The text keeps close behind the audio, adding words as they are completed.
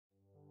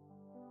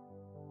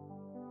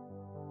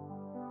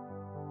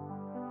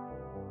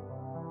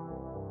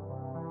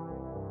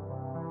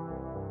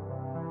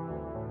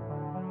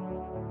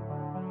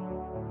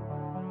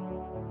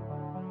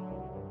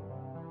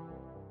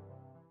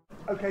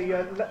Okay,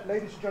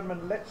 ladies and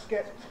gentlemen, let's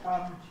get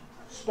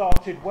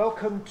started.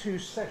 Welcome to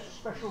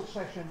special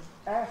session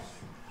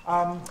F.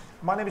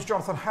 My name is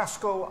Jonathan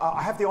Haskel.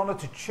 I have the honour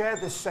to chair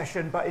this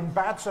session, but in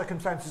bad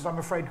circumstances, I'm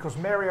afraid, because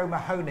Mary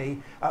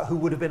O'Mahony, who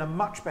would have been a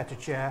much better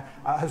chair,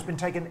 has been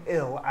taken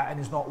ill and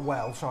is not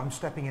well, so I'm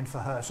stepping in for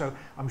her. So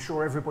I'm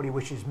sure everybody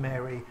wishes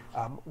Mary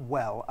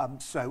well.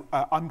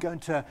 I'm going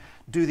to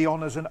do the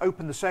honours and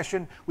open the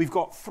session. We've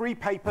got three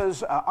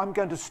papers. I'm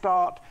going to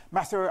start.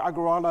 Matthew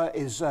Agarwala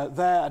is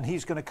there, and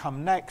he's going to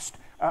come next.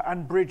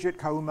 And Bridget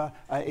Kauma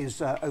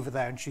is over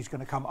there, and she's going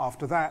to come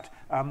after that.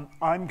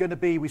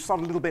 We start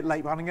a little bit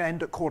late, but I'm going to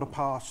end at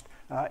 1:15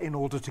 in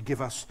order to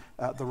give us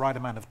the right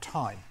amount of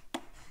time.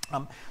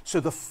 So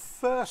the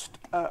first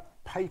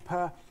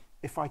paper,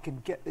 if I can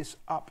get this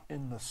up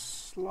in the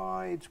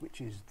slides,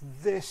 which is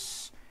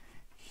this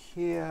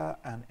here,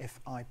 and if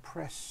I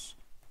press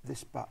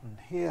this button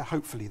here,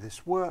 hopefully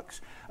this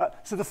works.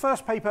 So the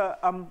first paper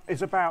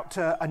is about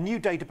a new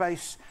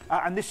database,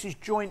 and this is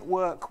joint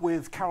work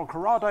with Carol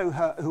Corrado,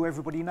 who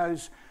everybody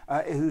knows,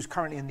 who's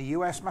currently in the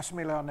US,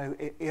 Massimiliano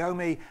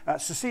Iomi,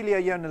 Cecilia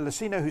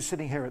Iona-Lucino, who's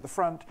sitting here at the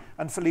front,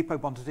 and Filippo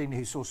Bontadini,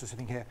 who's also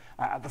sitting here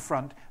at the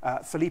front.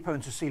 Filippo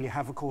and Cecilia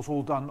have, of course,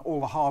 all done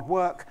all the hard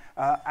work,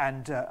 so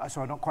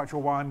I'm not quite sure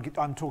why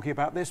I'm talking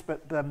about this,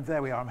 but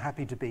there we are. I'm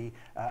happy to be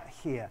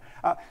here.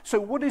 So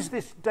what is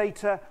this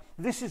data?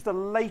 This is the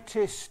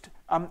latest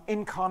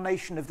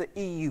incarnation of the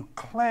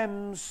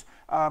EUKLEMS.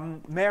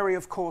 Mary,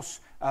 of course,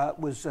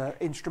 was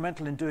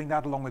instrumental in doing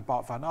that, along with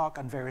Bart van Ark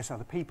and various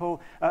other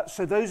people.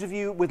 So those of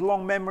you with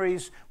long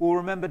memories will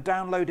remember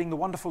downloading the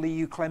wonderful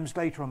EUKLEMS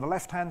data on the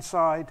left-hand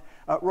side.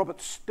 Robert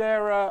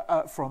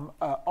Sterer from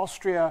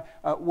Austria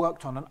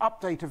worked on an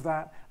update of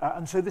that.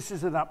 And so this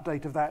is an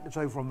update of that. It's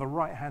over on the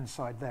right-hand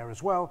side there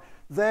as well.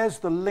 There's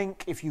the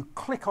link. If you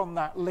click on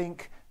that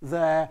link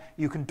there,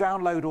 you can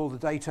download all the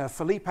data.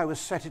 Filippo has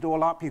set it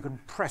all up. You can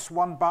press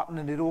one button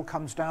and it all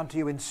comes down to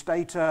you in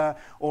Stata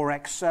or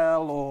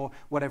Excel or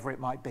whatever it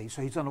might be.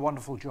 So he's done a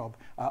wonderful job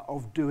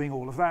of doing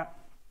all of that.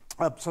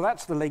 So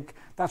that's the link.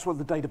 That's what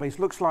the database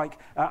looks like.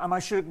 And I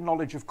should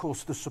acknowledge, of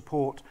course, the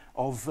support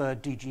of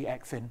DG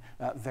ECFIN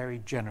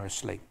very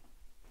generously.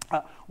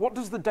 What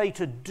does the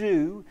data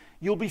do?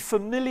 You'll be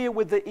familiar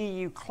with the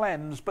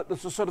EUKLEMS, but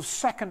there's a sort of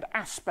second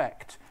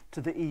aspect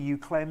to the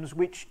EUKLEMS,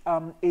 which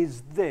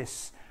is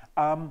this.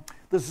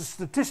 There's a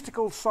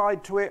statistical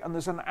side to it and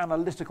there's an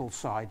analytical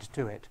side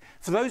to it.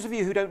 For those of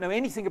you who don't know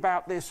anything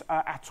about this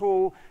at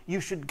all,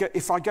 you should go,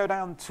 if I go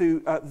down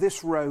to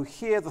this row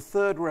here, the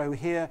third row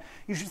here,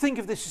 you should think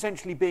of this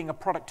essentially being a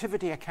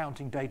productivity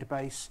accounting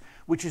database,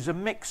 which is a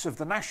mix of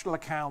the national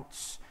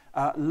accounts,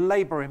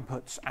 labour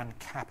inputs and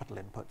capital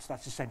inputs.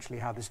 That's essentially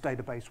how this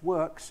database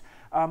works.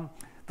 On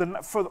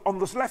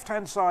this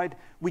left-hand side,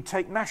 we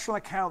take national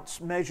accounts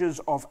measures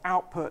of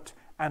output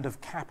and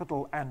of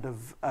capital and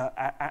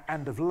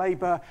of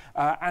labour,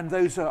 and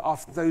those are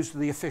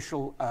the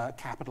official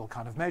capital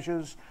kind of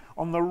measures.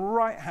 On the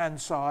right-hand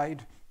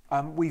side,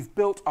 we've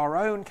built our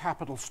own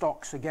capital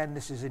stocks. Again,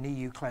 this is in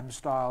EUKLEMS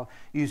style,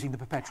 using the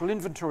perpetual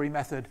inventory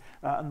method,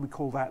 and we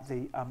call that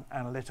the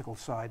analytical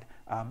side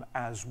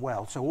as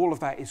well. So all of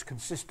that is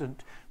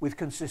consistent with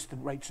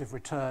consistent rates of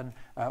return,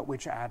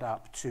 which add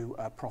up to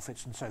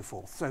profits and so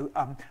forth. So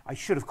I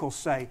should, of course,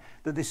 say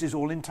that this is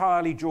all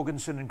entirely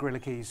Jorgensen and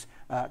Grillicki's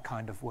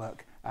kind of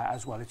work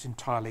as well. It's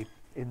entirely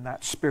in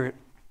that spirit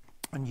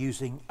and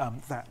using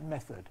that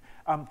method.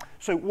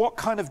 So what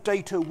kind of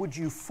data would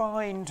you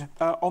find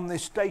on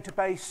this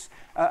database?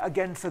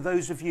 Again, for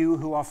those of you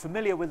who are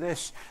familiar with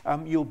this,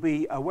 you'll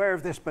be aware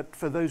of this, but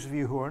for those of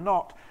you who are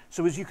not,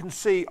 so as you can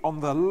see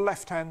on the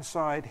left-hand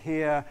side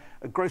here,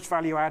 a gross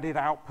value added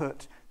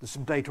output, there's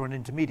some data on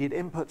intermediate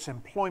inputs,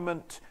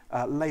 employment,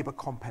 labour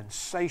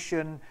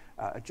compensation,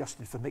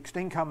 adjusted for mixed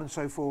income and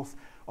so forth.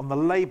 On the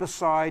labour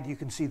side, you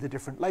can see the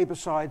different labour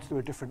sides. There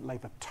are different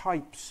labour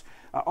types.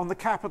 On the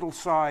capital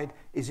side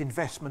is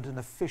investment in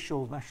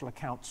official national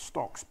account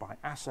stocks by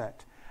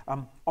asset.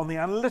 On the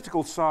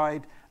analytical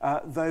side,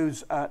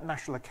 those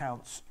national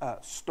accounts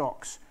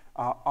stocks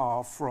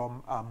are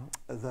from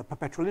the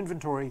perpetual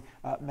inventory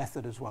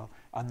method as well,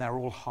 and they're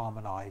all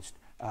harmonised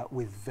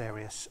with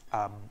various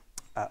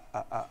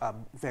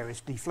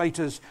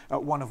deflators,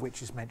 one of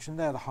which is mentioned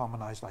there, the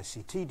harmonized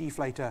ICT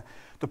deflator.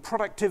 The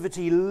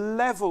productivity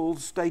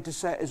levels data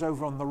set is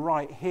over on the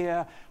right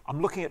here.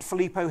 I'm looking at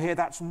Filippo here.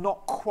 That's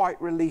not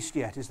quite released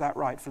yet. Is that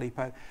right,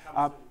 Filippo?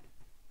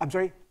 I'm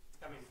sorry?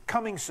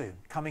 Coming soon.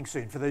 Coming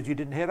soon. For those of you who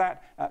didn't hear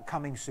that,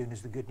 coming soon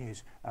is the good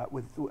news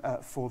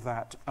for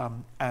that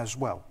as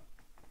well.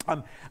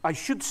 I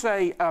should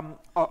say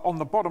on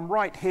the bottom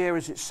right here,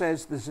 as it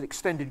says, there's an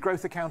extended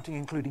growth accounting,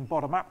 including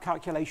bottom-up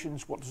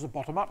calculations. What does a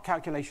bottom-up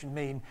calculation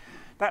mean?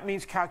 That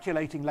means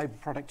calculating labour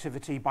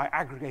productivity by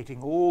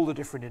aggregating all the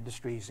different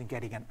industries and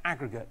getting an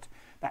aggregate.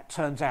 That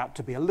turns out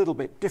to be a little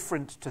bit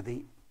different to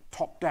the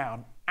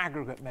top-down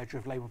aggregate measure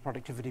of labour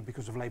productivity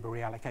because of labour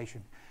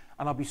reallocation.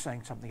 And I'll be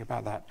saying something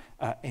about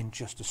that in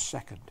just a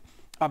second.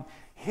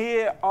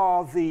 Here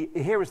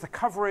is the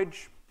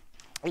coverage.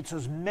 It's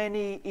as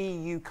many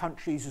EU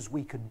countries as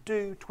we can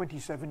do,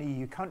 27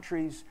 EU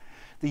countries.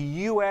 The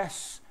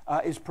US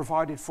is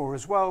provided for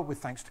as well, with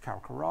thanks to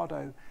Carol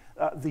Corrado.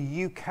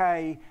 The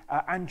UK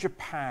and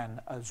Japan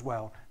as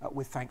well,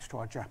 with thanks to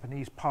our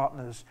Japanese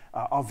partners.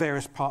 Our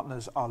various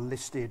partners are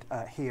listed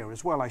here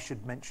as well. I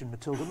should mention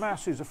Matilda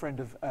Mass, who's a friend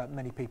of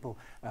many people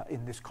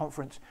in this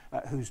conference,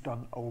 who's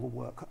done all the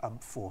work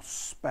for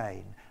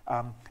Spain.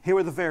 Here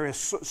are the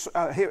various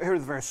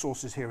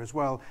sources here as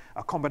well.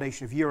 A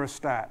combination of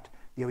Eurostat,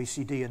 the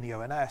OECD and the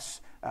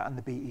ONS, and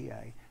the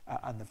BEA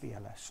and the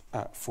BLS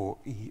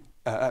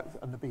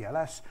and the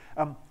BLS.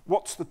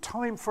 What's the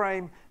time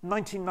frame?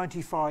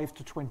 1995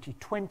 to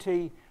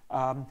 2020.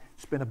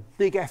 It's been a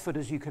big effort,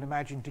 as you can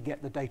imagine, to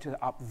get the data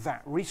up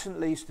that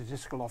recently.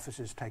 Statistical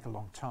offices take a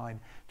long time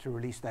to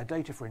release their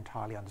data for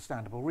entirely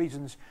understandable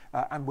reasons,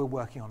 and we're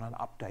working on an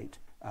update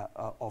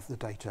of the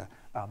data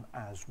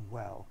as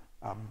well.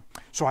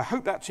 So I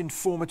hope that's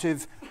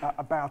informative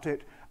about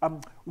it.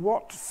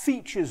 What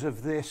features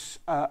of this,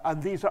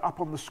 and these are up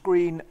on the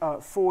screen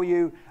for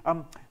you.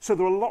 So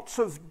there are lots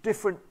of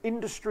different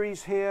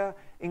industries here,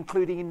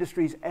 including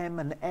industries M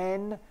and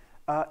N,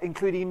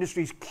 including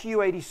industries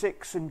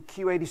Q86 and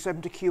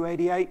Q87 to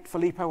Q88.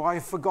 Filippo, I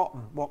have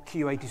forgotten what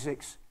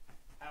Q86.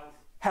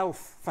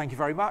 Health, thank you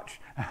very much,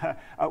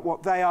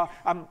 what they are.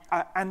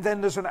 And then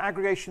there's an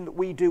aggregation that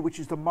we do, which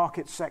is the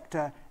market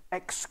sector,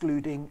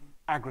 excluding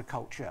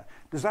agriculture.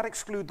 Does that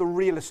exclude the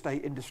real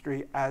estate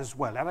industry as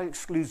well? That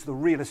excludes the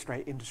real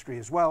estate industry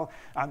as well.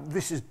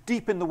 This is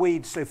deep in the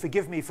weeds, so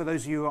forgive me for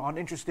those of you who aren't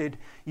interested.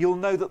 You'll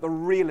know that the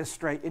real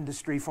estate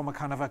industry, from a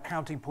kind of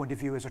accounting point of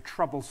view, is a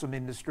troublesome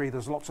industry.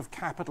 There's lots of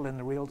capital in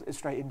the real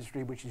estate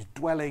industry, which is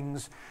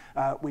dwellings,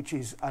 which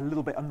is a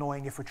little bit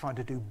annoying if we're trying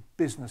to do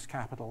business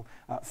capital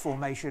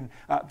formation.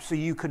 So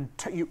you can,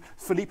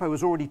 Filippo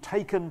has already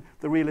taken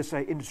the real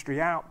estate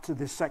industry out to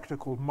this sector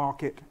called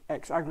market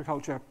x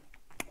agriculture,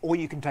 or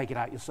you can take it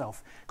out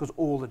yourself, because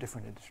all the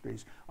different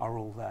industries are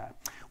all there.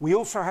 We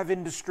also have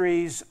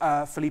industries,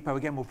 Filippo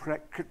again will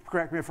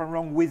correct me if I'm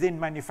wrong, within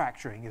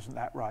manufacturing, isn't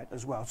that right,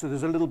 as well? So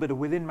there's a little bit of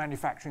within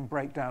manufacturing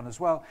breakdown as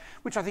well,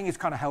 which I think is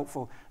kind of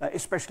helpful,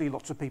 especially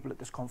lots of people at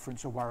this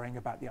conference are worrying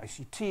about the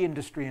ICT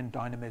industry and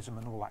dynamism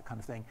and all that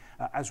kind of thing,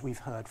 as we've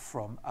heard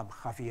from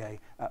Javier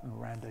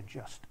Miranda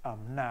just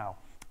now.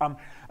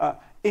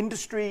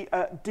 Industry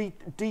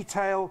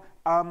detail.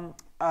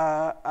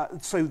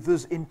 So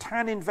there's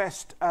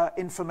Intaninvest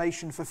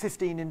information for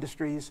 15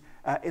 industries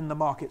in the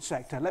market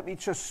sector. Let me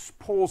just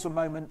pause a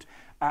moment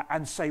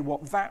and say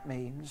what that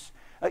means.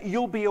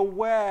 You'll be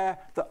aware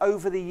that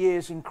over the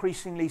years,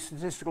 increasingly,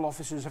 statistical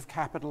offices have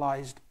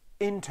capitalized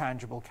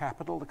intangible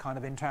capital, the kind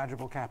of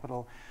intangible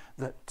capital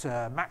that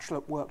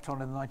Matchloop worked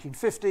on in the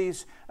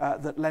 1950s,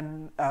 that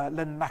Len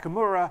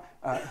Nakamura,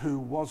 who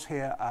was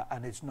here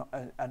and is not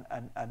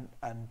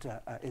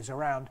is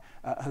around,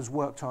 has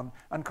worked on,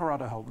 and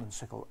Corrado Holden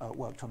Sickle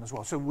worked on as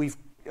well. So we've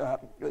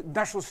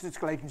national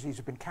statistical agencies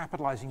have been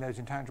capitalizing those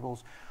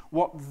intangibles.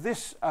 What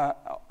this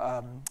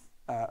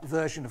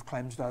version of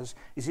CLEMS does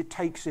is it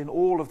takes in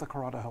all of the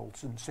Corrado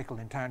Holden Sickle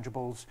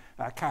intangibles,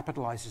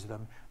 capitalizes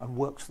them, and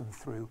works them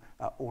through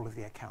all of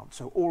the accounts.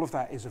 So all of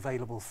that is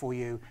available for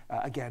you,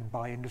 again,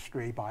 by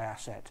industry, by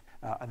asset,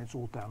 and it's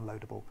all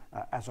downloadable,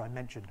 as I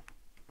mentioned.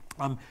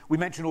 We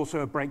mentioned also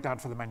a breakdown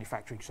for the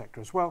manufacturing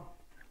sector as well.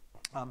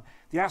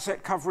 The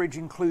asset coverage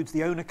includes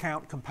the own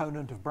account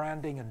component of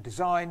branding and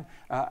design,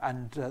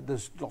 and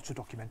there's lots of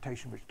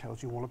documentation which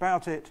tells you all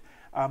about it.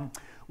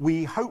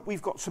 We hope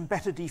we've got some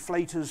better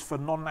deflators for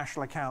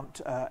non-national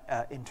account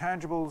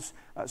intangibles,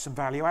 some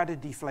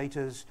value-added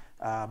deflators,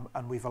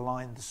 and we've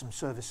aligned some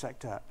service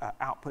sector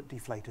output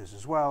deflators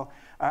as well.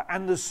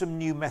 And there's some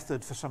new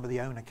method for some of the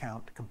own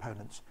account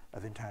components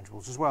of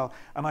intangibles as well.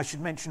 And I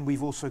should mention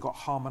we've also got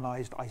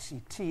harmonized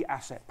ICT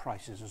asset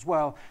prices as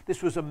well.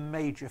 This was a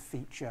major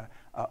feature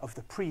of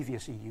the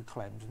previous EU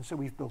CLEMS, and so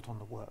we've built on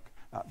the work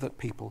that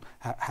people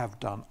have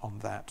done on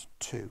that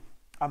too.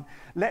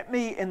 Let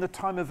me, in the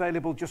time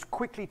available, just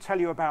quickly tell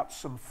you about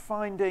some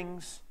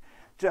findings.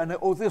 And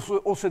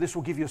this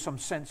will give you some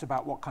sense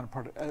about what kind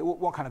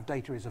of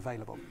data is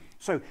available.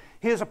 So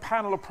here's a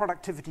panel of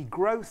productivity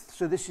growth.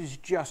 So this is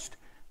just,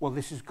 well,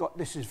 this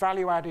is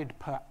value added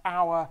per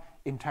hour,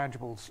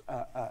 intangibles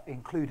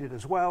included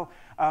as well.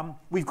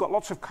 We've got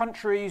lots of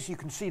countries. You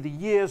can see the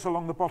years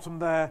along the bottom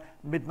there,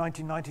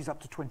 mid-1990s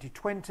up to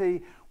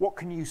 2020. What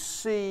can you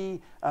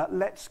see?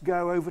 Let's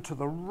go over to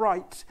the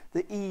right.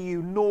 The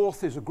EU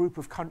North is a group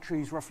of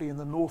countries roughly in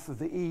the north of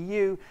the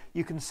EU.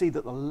 You can see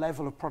that the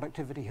level of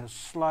productivity has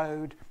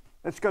slowed.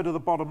 Let's go to the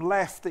bottom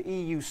left, the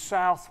EU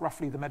South,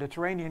 roughly the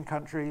Mediterranean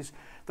countries.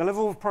 The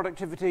level of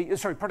productivity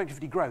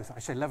growth, I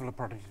say level of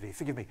productivity,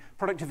 forgive me.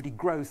 Productivity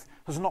growth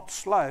has not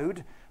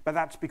slowed, but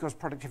that's because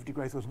productivity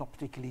growth was not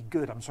particularly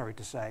good, I'm sorry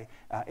to say,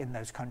 in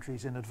those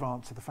countries in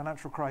advance of the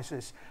financial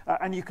crisis.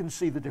 And you can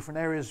see the different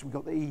areas. We've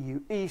got the EU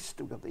East,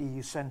 we've got the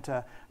EU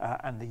Centre,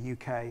 and the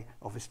UK,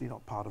 obviously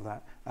not part of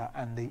that,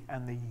 and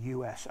the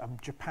US.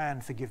 Japan,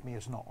 forgive me,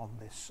 is not on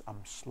this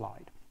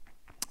slide.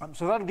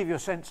 So that'll give you a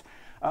sense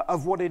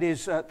of what it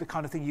is, the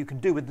kind of thing you can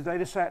do with the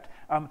data set.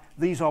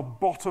 These are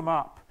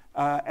bottom-up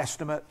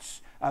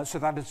estimates, so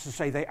that is to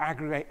say they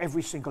aggregate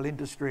every single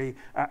industry,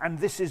 and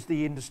this is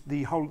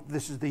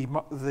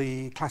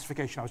the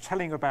classification I was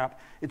telling you about.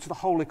 It's the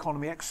whole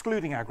economy,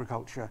 excluding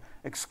agriculture,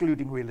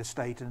 excluding real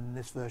estate, and in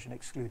this version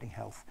excluding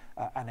health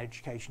and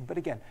education. But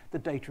again, the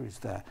data is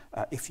there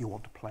if you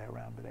want to play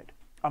around with it.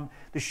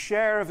 The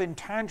share of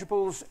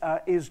intangibles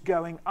is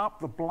going up.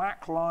 The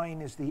black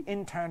line is the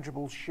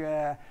intangible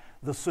share.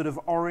 The sort of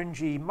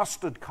orangey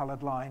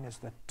mustard-coloured line is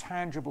the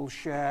tangible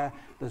share.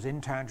 There's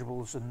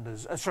intangibles and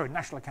there's,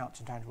 national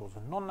accounts intangibles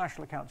and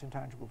non-national accounts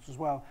intangibles as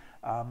well.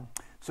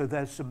 So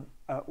there's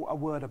a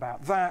word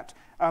about that.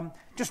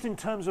 Just in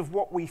terms of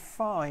what we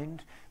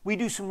find, we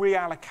do some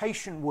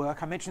reallocation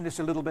work. I mentioned this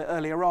a little bit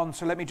earlier on,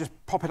 so let me just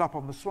pop it up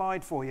on the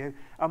slide for you.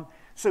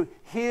 So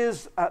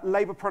here's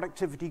labour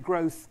productivity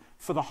growth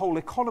for the whole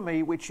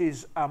economy, which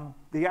is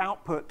the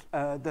output,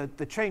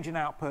 the change in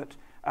output,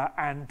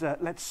 and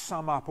let's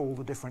sum up all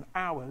the different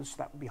hours.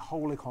 That would be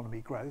whole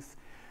economy growth.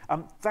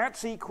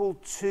 That's equal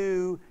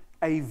to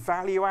a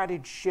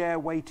value-added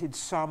share-weighted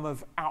sum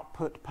of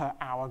output per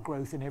hour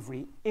growth in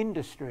every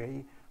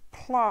industry,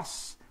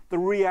 plus the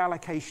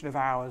reallocation of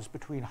hours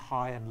between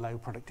high and low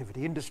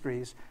productivity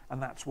industries,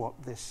 and that's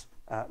what this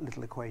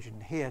little equation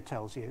here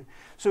tells you.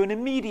 So an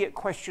immediate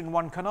question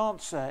one can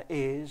answer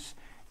is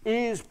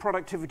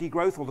productivity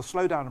growth, or the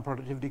slowdown in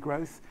productivity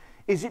growth,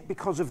 is it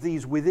because of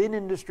these within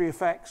industry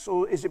effects,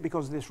 or is it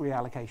because of this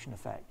reallocation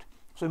effect?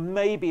 So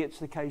maybe it's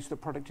the case that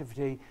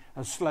productivity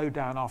has slowed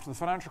down after the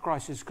financial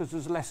crisis because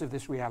there's less of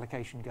this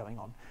reallocation going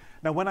on.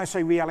 Now, when I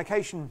say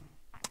reallocation,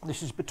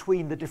 this is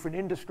between the different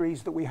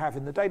industries that we have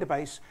in the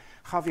database.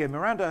 Javier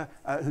Miranda,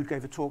 who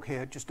gave a talk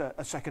here just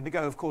a second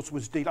ago, of course,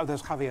 was dealing,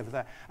 there's Javier over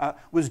there,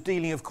 was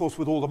dealing, of course,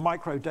 with all the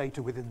micro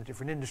data within the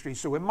different industries.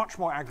 So we're much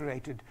more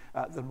aggregated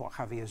than what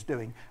Javier is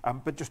doing.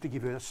 But just to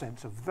give you a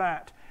sense of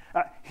that,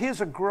 here's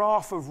a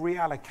graph of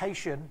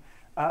reallocation.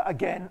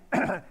 Again,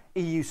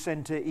 EU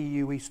Centre,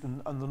 EU East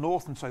and the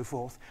North and so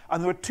forth.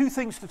 And there are two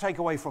things to take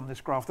away from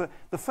this graph.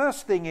 The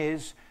first thing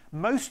is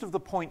most of the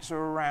points are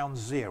around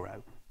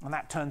 0. And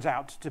that turns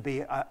out to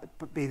be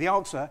the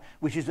answer,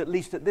 which is at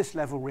least at this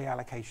level,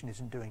 reallocation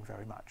isn't doing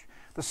very much.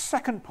 The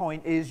second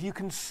point is you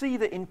can see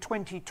that in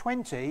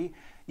 2020,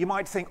 you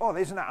might think, oh,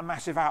 isn't that a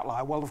massive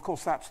outlier? Well, of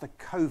course, that's the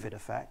COVID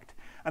effect.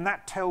 And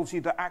that tells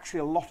you that actually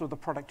a lot of the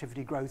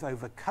productivity growth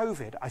over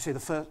COVID, I say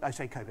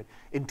COVID,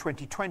 in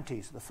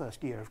 2020, so the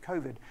first year of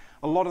COVID,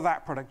 a lot of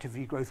that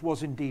productivity growth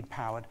was indeed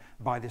powered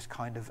by this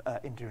kind of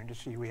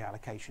inter-industry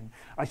reallocation.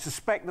 I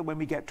suspect that when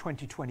we get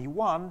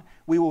 2021,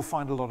 we will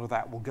find a lot of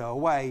that will go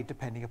away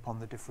depending upon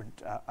the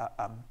different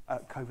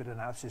COVID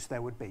analysis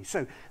there would be.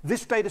 So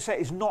this data set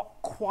is not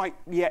quite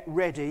yet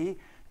ready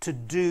to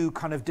do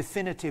kind of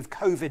definitive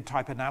COVID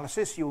type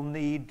analysis. You'll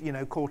need,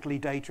 quarterly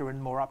data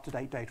and more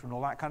up-to-date data and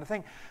all that kind of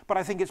thing. But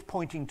I think it's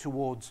pointing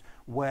towards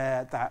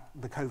where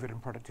the COVID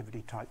and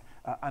productivity type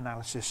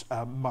analysis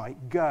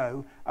might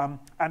go.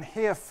 And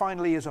here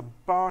finally is a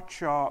bar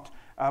chart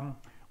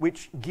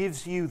which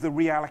gives you the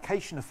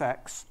reallocation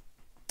effects.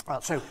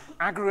 So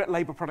aggregate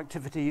labour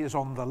productivity is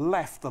on the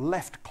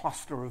left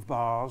cluster of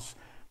bars.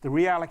 The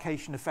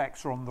reallocation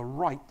effects are on the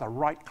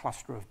right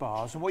cluster of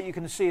bars. And what you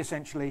can see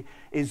essentially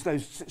is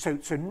those. So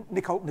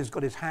Nick Holton has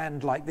got his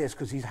hand like this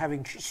because he's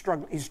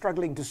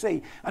struggling to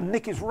see. And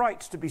Nick is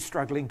right to be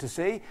struggling to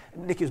see.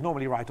 Nick is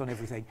normally right on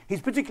everything. He's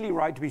particularly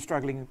right to be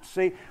struggling to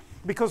see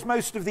because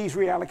most of these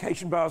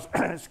reallocation bars,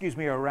 excuse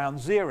me, are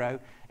around 0,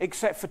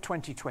 except for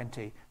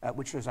 2020,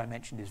 which, as I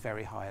mentioned, is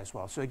very high as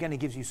well. So again, it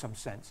gives you some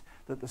sense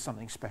that there's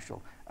something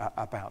special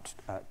about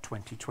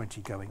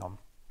 2020 going on.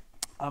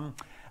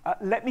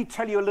 Let me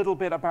tell you a little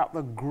bit about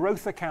the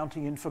growth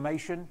accounting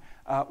information.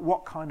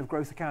 What kind of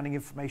growth accounting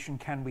information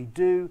can we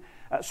do?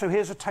 So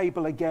here's a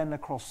table again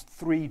across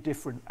 3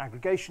 different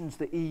aggregations,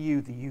 the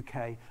EU, the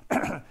UK,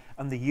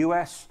 and the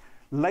US.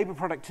 Labour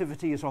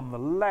productivity is on the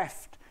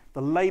left.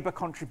 The labour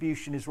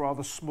contribution is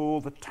rather small.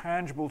 The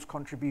tangibles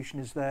contribution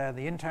is there,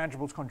 the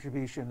intangibles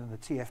contribution, and the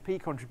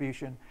TFP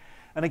contribution.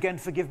 And again,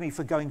 forgive me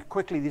for going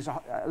quickly, these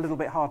are a little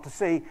bit hard to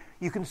see.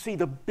 You can see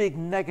the big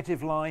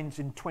negative lines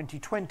in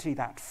 2020,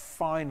 that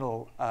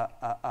final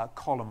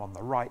column on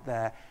the right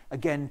there,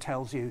 again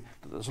tells you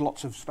that there's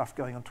lots of stuff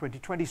going on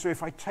 2020. So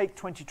if I take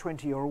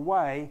 2020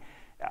 away,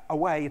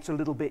 it's a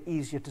little bit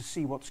easier to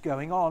see what's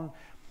going on.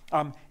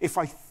 If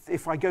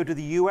I go to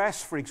the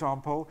US, for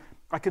example,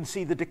 I can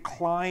see the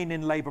decline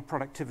in labour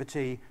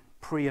productivity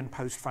pre and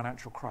post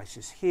financial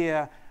crisis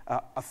here.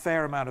 A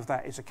fair amount of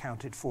that is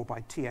accounted for by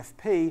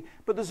TFP,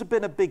 but there's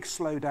been a big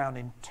slowdown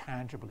in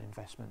tangible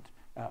investment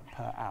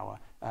per hour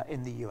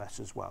in the US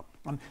as well.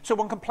 So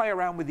one can play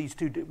around with these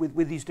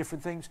with these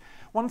different things.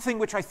 One thing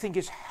which I think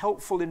is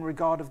helpful in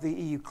regard of the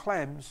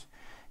EUKLEMS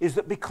is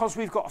that because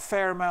we've got a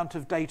fair amount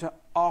of data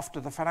after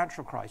the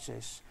financial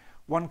crisis,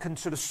 one can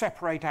sort of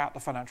separate out the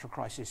financial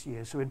crisis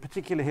years. So in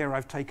particular here,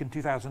 I've taken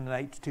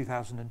 2008 to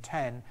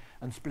 2010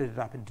 and split it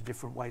up into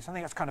different ways. I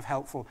think that's kind of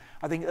helpful.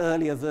 I think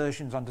earlier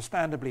versions,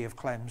 understandably, of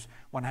CLEMS,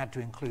 one had to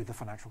include the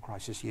financial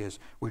crisis years,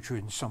 which are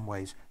in some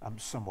ways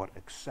somewhat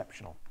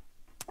exceptional.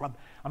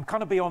 I'm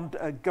kind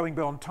of going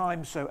beyond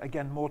time, so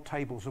again, more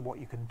tables of what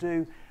you can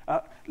do.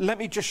 Let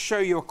me just show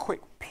you a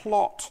quick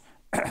plot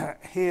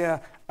here,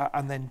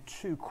 and then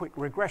two quick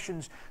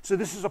regressions. So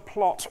this is a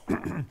plot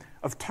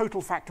of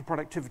total factor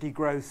productivity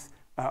growth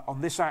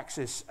on this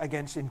axis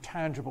against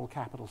intangible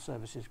capital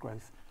services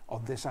growth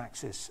on this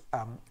axis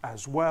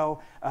as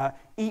well.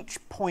 Each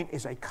point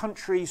is a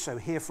country. So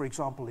here, for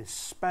example, is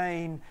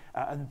Spain,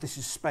 and this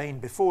is Spain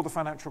before the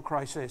financial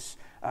crisis,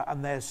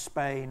 and there's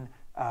Spain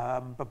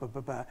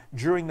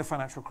during the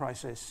financial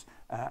crisis,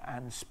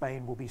 and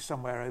Spain will be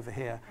somewhere over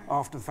here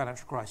after the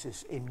financial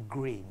crisis in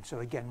green. So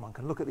again, one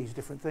can look at these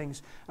different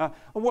things. And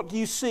what do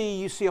you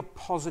see? You see a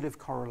positive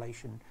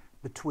correlation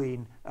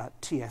between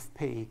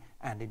TFP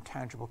and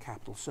intangible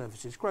capital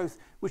services growth,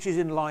 which is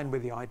in line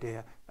with the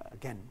idea,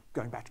 again,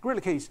 going back to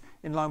Gorilla Keys,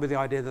 in line with the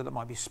idea that there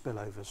might be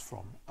spillovers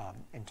from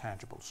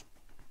intangibles.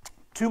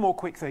 Two more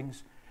quick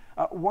things.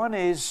 One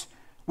is,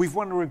 we've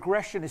run a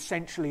regression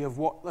essentially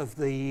of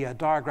the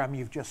diagram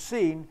you've just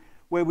seen,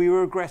 where we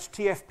regress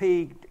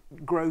TFP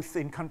growth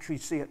in country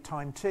C at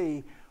time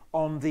t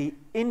on the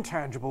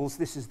intangibles.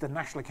 This is the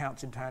national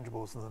accounts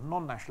intangibles and the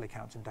non-national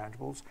accounts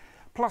intangibles,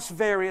 plus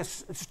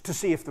various, to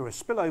see if there are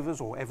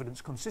spillovers or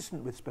evidence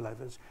consistent with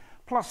spillovers,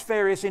 plus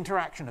various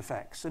interaction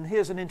effects. And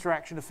here's an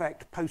interaction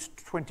effect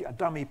a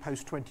dummy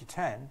post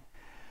 2010.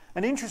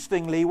 And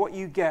interestingly, what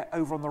you get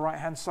over on the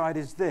right-hand side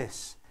is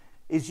this.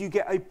 You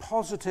get a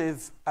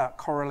positive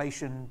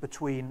correlation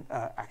between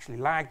actually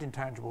lagged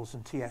intangibles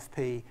and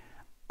TFP.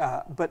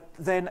 But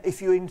then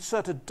if you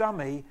insert a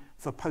dummy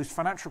for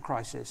post-financial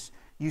crisis,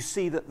 you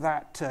see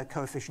that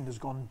coefficient has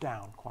gone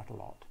down quite a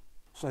lot.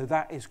 So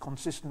that is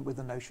consistent with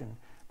the notion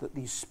that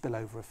these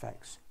spillover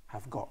effects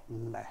have got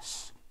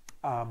less.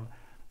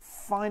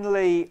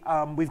 Finally,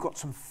 we've got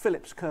some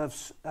Phillips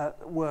curves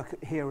work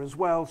here as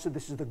well. So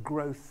this is the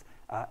growth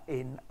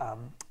in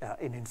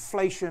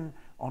inflation,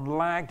 on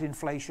lagged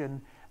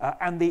inflation,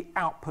 and the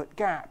output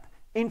gap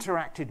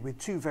interacted with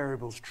two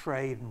variables,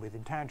 trade and with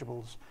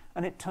intangibles.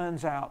 And it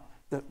turns out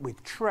that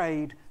with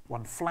trade,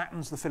 one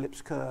flattens the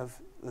Phillips curve.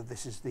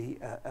 This is the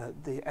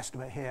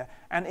estimate here.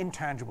 And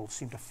intangibles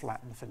seem to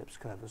flatten the Phillips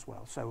curve as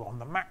well. So on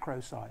the macro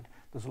side,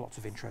 there's lots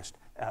of interest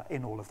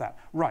in all of that.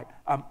 Right,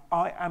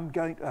 I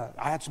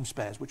had some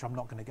spares, which I'm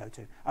not going to go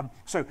to.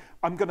 So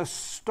I'm going to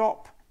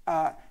stop,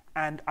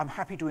 and I'm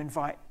happy to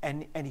invite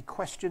any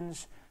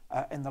questions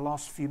in the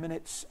last few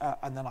minutes,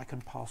 and then I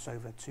can pass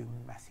over to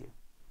Matthew.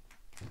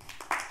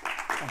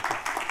 Thank you.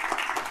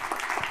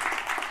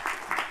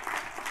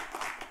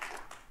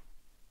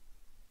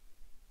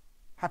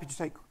 Happy to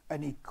take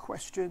any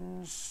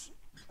questions.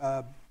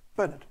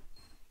 Bernard.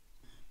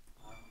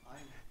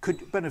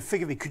 Bernard,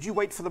 forgive me, could you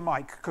wait for the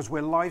mic? Because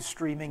we're live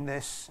streaming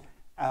this,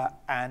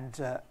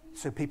 and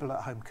so people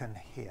at home can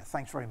hear.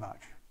 Thanks very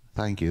much.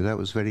 Thank you. That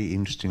was very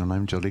interesting, and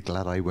I'm jolly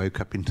glad I woke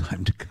up in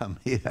time to come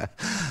here.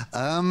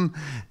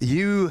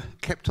 You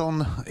kept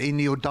on, in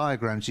your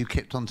diagrams, you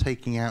kept on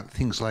taking out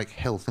things like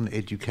health and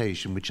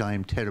education, which I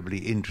am terribly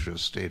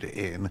interested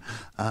in.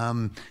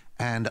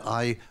 And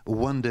I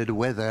wondered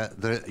whether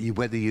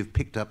you've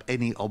picked up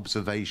any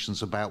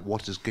observations about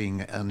what is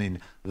going on in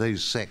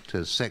those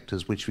sectors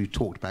which we've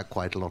talked about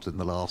quite a lot in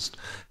the last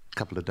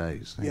couple of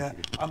days. Thank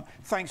you.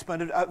 Thanks,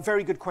 Bernard.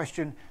 Very good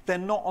question. They're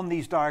not on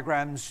these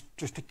diagrams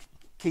just to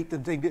keep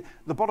them thinking.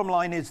 The bottom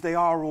line is they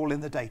are all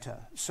in the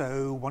data,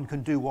 so one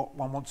can do what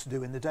one wants to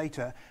do in the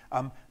data.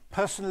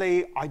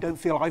 Personally, I don't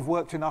feel I've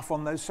worked enough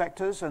on those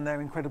sectors, and they're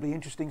incredibly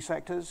interesting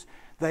sectors.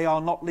 They are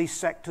not least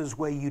sectors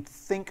where you'd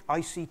think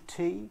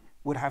ICT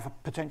would have a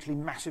potentially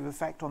massive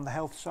effect on the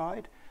health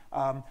side.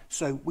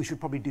 So we should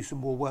probably do some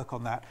more work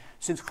on that.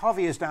 Since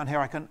Javi is down here,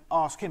 I can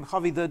ask him.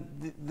 Javi,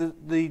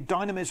 the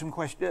dynamism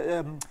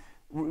question,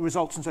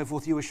 results and so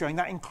forth you were showing,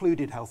 that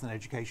included health and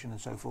education and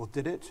so forth,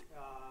 did it?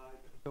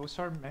 Those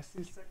are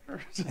messy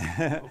sectors.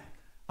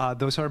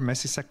 Those are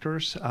messy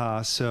sectors.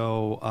 The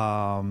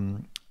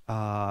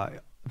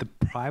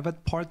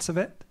private parts of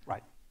it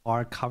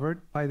are covered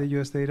by the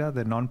US data.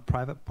 The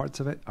non-private parts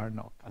of it are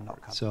not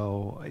covered.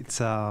 So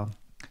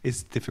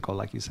it's difficult,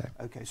 like you say.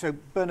 Okay, so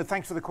Bernard,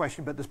 thanks for the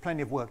question, but there's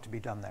plenty of work to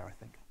be done there, I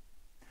think.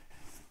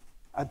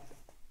 At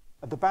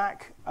the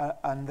back,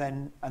 and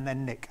then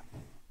Nick.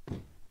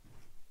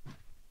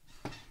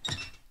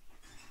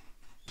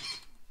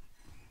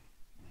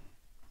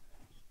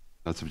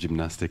 Lots of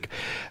gymnastic.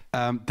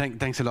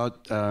 Thanks a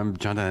lot,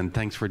 Jonathan, and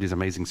thanks for this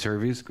amazing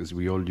service, because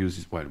we all use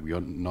this, well, we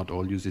all, not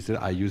all use this data.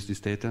 I use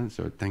this data,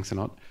 so thanks a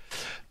lot.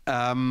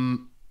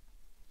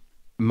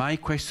 My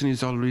question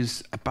is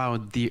always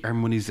about the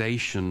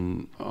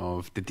harmonization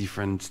of the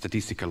different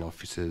statistical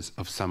offices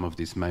of some of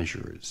these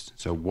measures.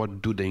 So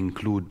what do they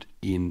include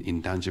in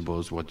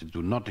intangibles? What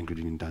do not include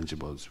in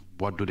intangibles?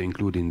 What do they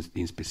include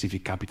in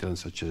specific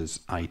capitals such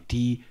as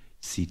IT,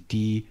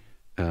 CT,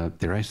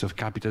 the rest of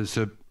capital.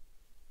 So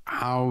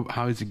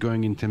how is it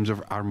going in terms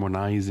of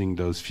harmonizing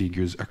those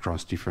figures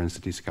across different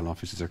statistical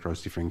offices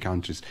across different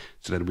countries,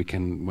 so that we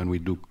can, when we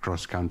do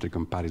cross-country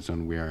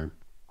comparison, we are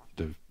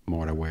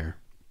more aware?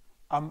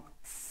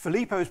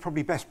 Filippo is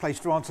probably best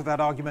placed to answer that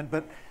argument,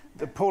 but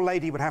the poor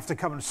lady would have to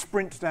come and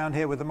sprint down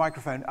here with the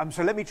microphone.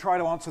 So let me try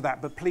to answer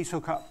that, but please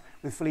hook up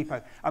with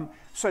Filippo.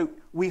 So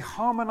we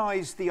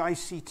harmonise the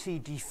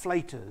ICT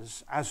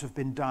deflators as have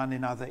been done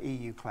in other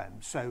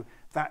EUKLEMS. So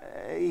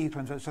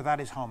that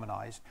is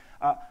harmonised.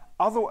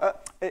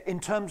 In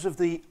terms of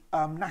the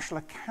national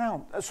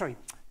account,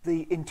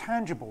 the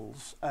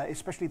intangibles,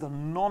 especially the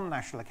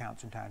non-national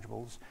accounts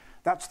intangibles,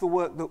 that's the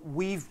work that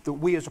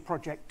we as a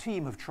project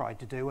team have tried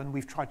to do, and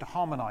we've tried to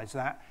harmonise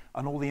that,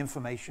 and all the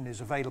information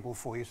is available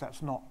for you. So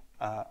that's not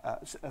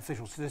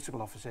official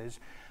statistical offices,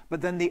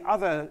 but then the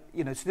other,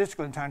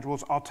 statistical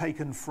intangibles are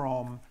taken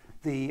from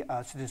the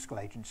statistical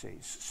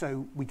agencies.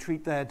 So we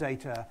treat their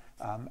data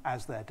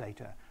as their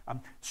data.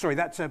 Sorry,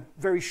 that's a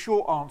very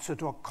short answer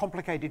to a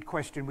complicated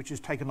question, which has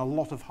taken a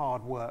lot of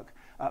hard work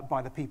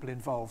by the people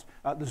involved.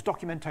 There's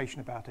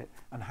documentation about it,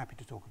 and happy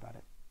to talk about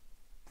it.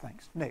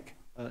 Thanks. Nick.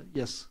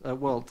 Yes,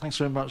 well, thanks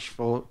very much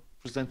for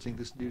presenting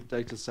this new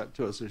data set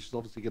to us, which is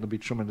obviously going to be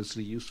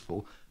tremendously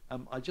useful.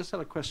 I just had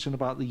a question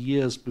about the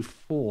years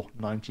before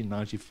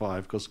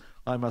 1995, because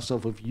I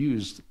myself have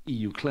used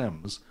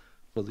EUKLEMS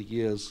for the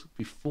years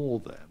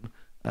before then.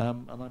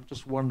 And I'm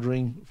just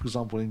wondering, for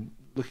example, in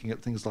looking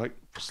at things like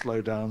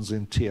slowdowns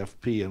in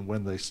TFP and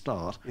when they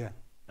start. Yeah.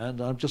 And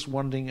I'm just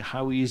wondering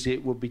how easy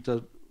it would be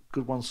to,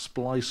 could one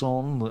splice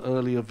on the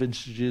earlier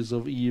vintages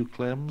of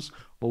EUKLEMS,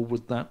 or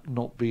would that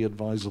not be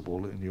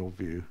advisable in your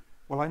view?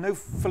 Well, I know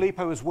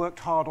Filippo has worked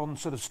hard on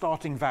sort of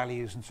starting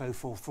values and so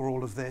forth for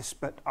all of this,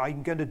 but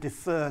I'm going to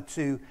defer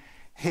to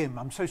him.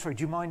 I'm so sorry.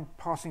 Do you mind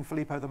passing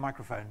Filippo the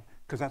microphone?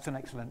 Because that's an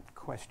excellent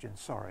question.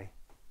 Sorry.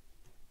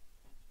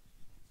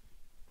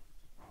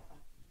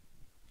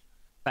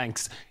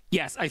 Thanks.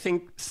 Yes, I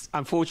think,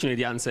 unfortunately,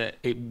 the answer,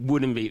 it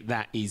wouldn't be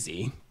that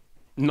easy.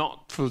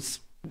 Not for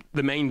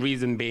the main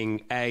reason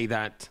being, A,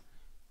 that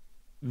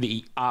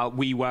we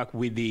work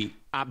with the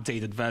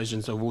updated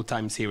versions of all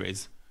time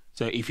series.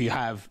 So if you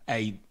have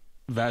a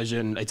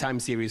time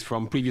series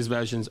from previous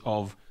versions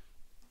of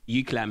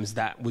EUKLEMS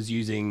that was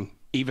using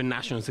even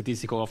National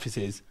Statistical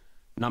Office's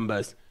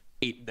numbers,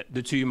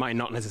 the two might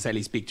not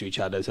necessarily speak to each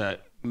other. So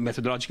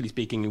methodologically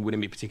speaking, it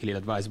wouldn't be particularly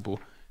advisable.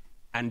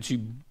 And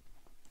to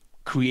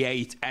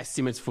create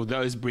estimates for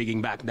those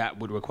bringing back, that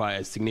would require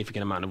a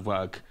significant amount of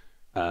work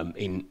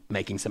in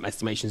making some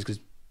estimations, because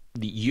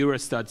the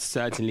Eurostat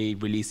certainly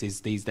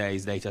releases these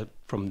days data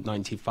from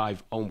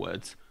 95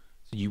 onwards.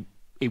 So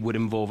it would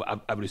involve,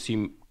 I would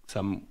assume,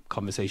 some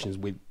conversations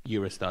with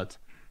Eurostat.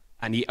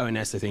 And the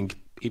ONS, I think,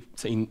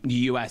 in the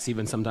US,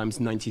 even sometimes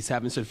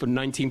 97. So from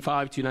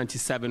 1995 to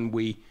 97,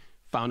 we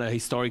found a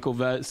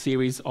historical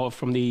series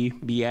from the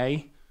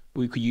BA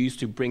we could use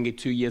to bring it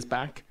 2 years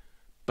back.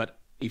 But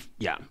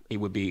it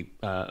would be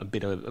a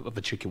bit of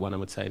a tricky one, I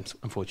would say,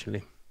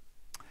 unfortunately.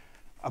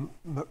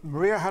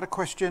 Maria had a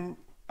question,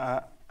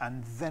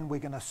 and then we're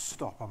going to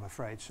stop, I'm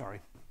afraid.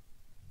 Sorry.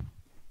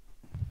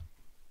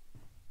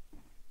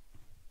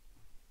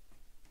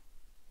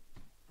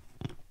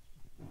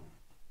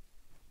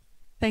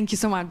 Thank you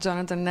so much,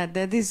 Jonathan.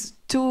 There is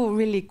two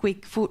really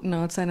quick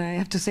footnotes, and I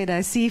have to say that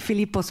I see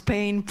Filippo's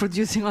pain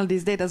producing all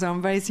this data, so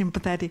I'm very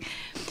sympathetic.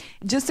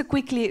 Just to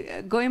quickly,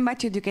 going back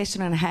to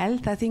education and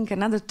health, I think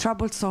another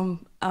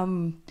troublesome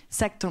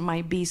sector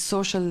might be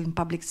social and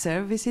public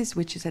services,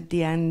 which is at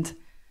the end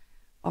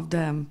of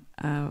the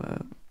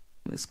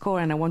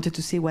score, and I wanted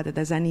to see whether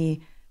there's any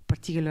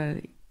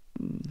particular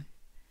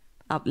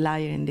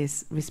outlier in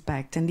this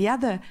respect. And the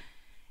other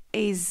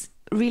is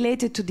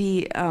related to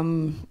the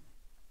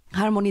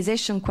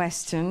harmonization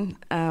question,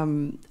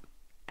 and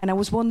I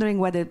was wondering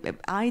whether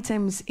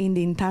items in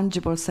the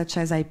intangibles such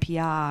as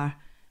IPR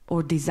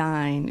or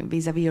design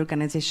vis-a-vis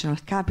organizational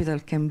capital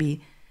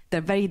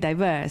they're very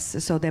diverse,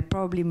 so they're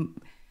probably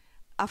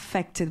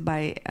affected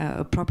by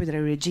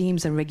proprietary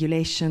regimes and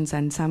regulations,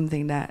 and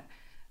something that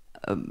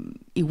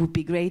it would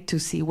be great to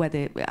see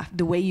whether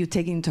the way you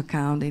take into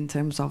account in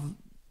terms of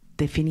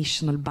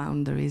definitional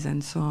boundaries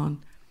and so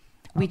on,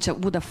 which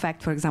would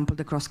affect, for example,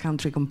 the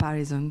cross-country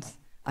comparisons.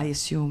 I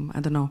assume. I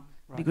don't know.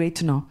 It'd be great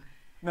to know.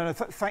 No,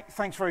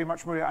 thanks very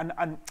much, Maria.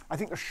 And I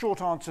think the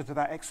short answer to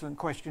that excellent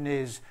question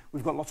is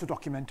we've got lots of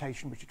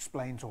documentation which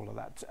explains all of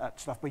that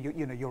stuff. But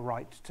you're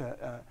right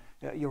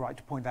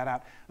to point that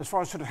out. As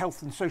far as sort of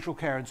health and social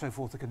care and so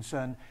forth are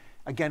concerned,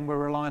 again, we're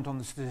reliant on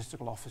the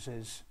statistical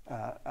offices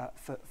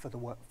for the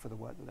work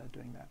that they're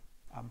doing there.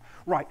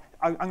 Right,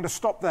 I'm going to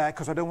stop there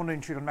because I don't want to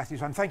intrude on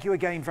Matthew's time. Thank you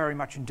again very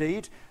much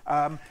indeed.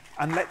 And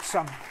let's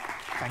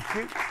thank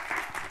you.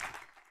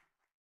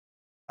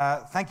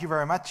 Thank you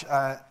very much.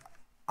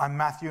 I'm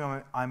Matthew.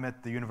 I'm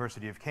at the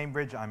University of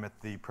Cambridge. I'm at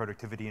the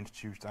Productivity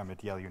Institute. I'm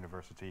at Yale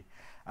University.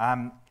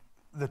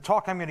 The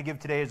talk I'm going to give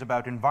today is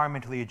about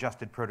environmentally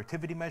adjusted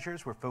productivity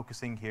measures. We're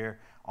focusing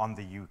here on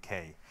the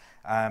UK.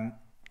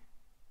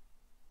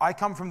 I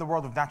come from the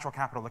world of natural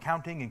capital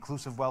accounting,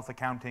 inclusive wealth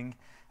accounting,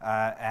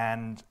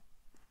 and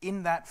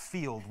in that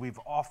field, we've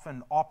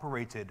often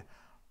operated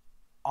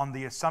on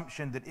the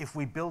assumption that if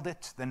we build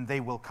it, then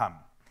they will come.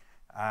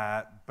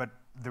 But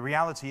the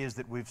reality is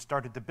that we've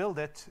started to build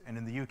it, and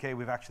in the UK,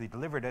 we've actually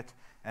delivered it,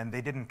 and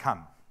they didn't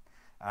come.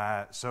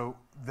 So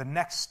the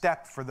next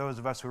step for those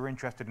of us who are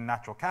interested in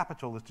natural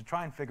capital is to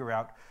try and figure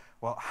out,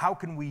 well, how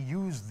can we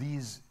use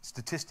these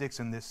statistics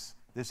and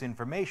this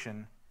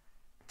information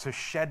to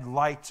shed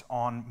light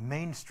on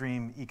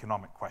mainstream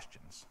economic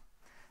questions?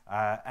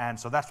 And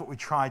so that's what we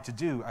tried to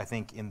do, I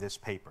think, in this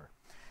paper.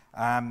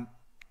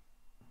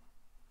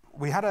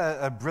 We had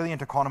a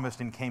brilliant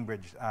economist in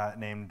Cambridge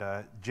named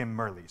Jim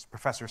Mirrlees,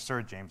 Professor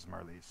Sir James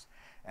Mirrlees.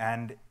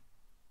 And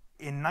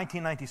in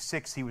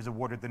 1996, he was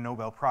awarded the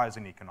Nobel Prize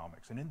in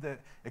Economics. And in the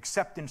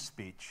acceptance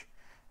speech,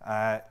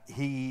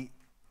 he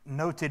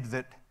noted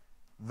that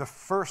the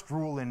first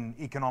rule in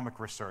economic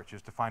research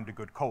is to find a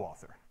good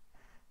co-author.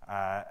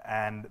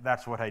 And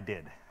that's what I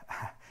did.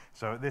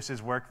 So this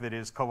is work that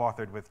is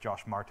co-authored with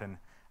Josh Martin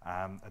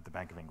at the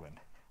Bank of England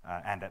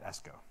and at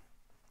ESCO.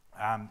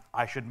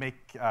 I should make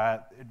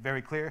it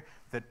very clear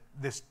that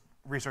this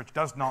research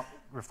does not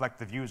reflect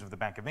the views of the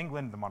Bank of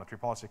England, the Monetary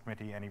Policy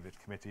Committee, any of its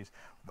committees,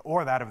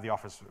 or that of the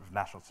Office of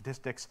National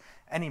Statistics.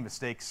 Any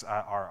mistakes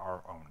are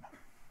our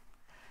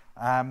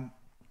own.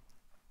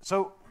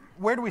 So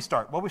where do we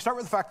start? Well, we start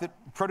with the fact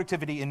that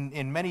productivity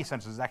in many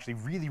senses is actually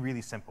really,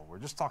 really simple. We're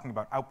just talking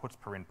about outputs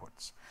per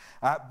inputs.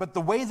 But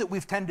the way that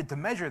we've tended to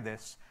measure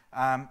this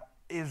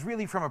is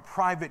really from a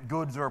private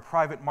goods or a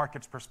private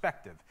markets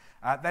perspective.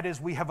 That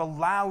is, we have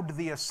allowed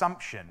the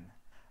assumption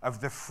of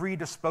the free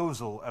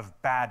disposal of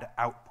bad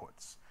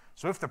outputs.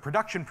 So if the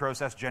production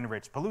process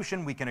generates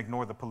pollution, we can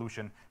ignore the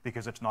pollution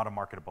because it's not a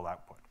marketable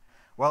output.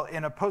 Well,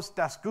 in a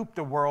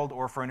post-Dasgupta world,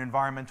 or for an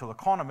environmental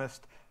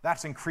economist,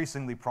 that's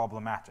increasingly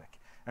problematic.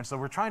 And so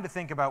we're trying to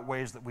think about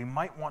ways that we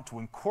might want to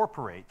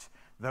incorporate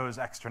those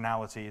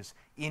externalities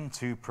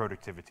into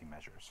productivity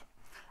measures.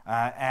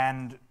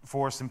 And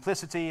for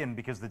simplicity, and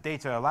because the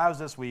data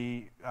allows us,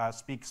 we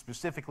speak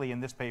specifically in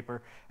this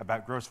paper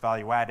about gross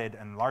value added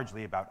and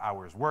largely about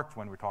hours worked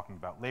when we're talking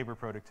about labor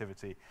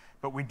productivity.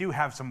 But we do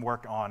have some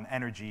work on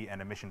energy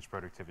and emissions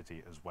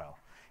productivity as well.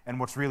 And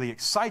what's really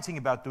exciting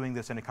about doing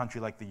this in a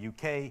country like the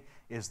UK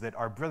is that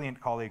our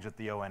brilliant colleagues at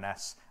the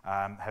ONS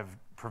have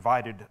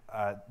provided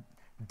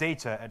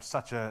data at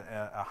such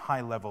a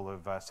high level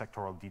of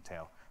sectoral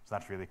detail. So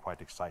that's really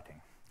quite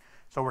exciting.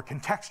 So we're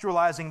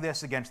contextualizing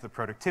this against the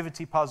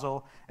productivity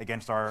puzzle,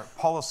 against our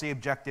policy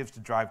objectives to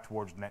drive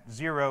towards net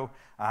zero,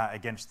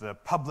 against the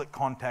public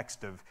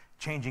context of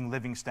changing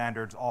living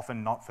standards,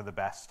 often not for the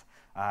best.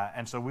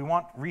 And so we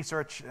want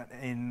research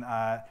in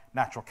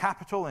natural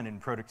capital and in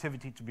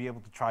productivity to be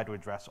able to try to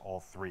address all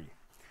three.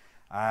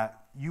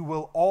 You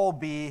will all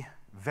be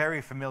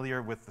very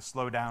familiar with the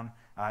slowdown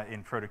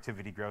in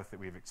productivity growth that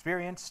we've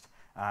experienced.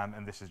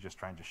 And this is just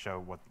trying to show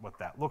what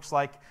that looks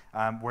like.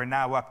 We're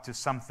now up to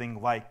something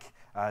like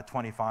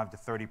 25 to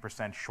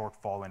 30%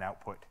 shortfall in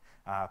output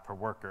per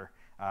worker,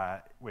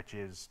 which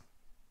is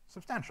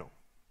substantial.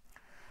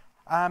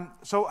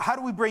 So how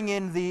do we bring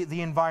in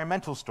the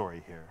environmental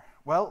story here?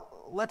 Well,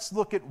 let's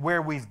look at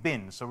where we've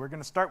been. So we're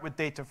going to start with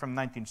data from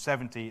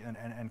 1970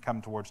 and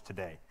come towards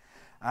today.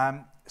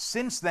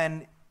 Since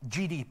then,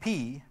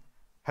 GDP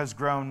has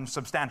grown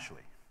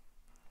substantially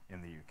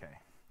in the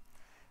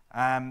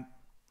UK.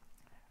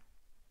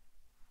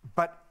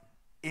 But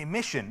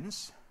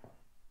emissions,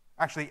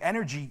 actually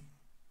energy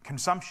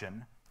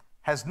consumption,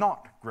 has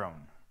not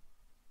grown.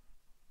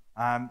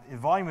 The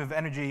volume of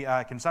energy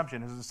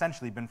consumption has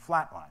essentially been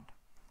flatlined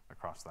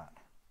across that.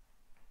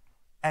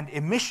 And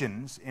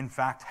emissions, in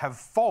fact, have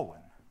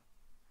fallen.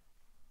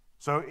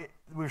 So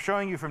we're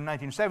showing you from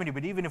 1970,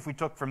 but even if we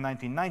took from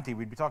 1990,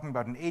 we'd be talking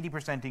about an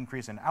 80%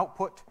 increase in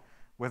output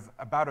with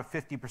about a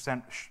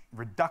 50%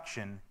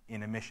 reduction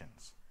in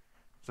emissions.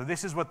 So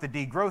this is what the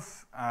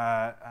degrowth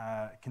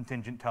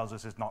contingent tells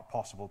us is not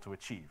possible to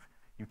achieve.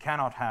 You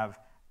cannot have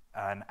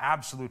an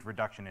absolute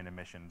reduction in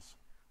emissions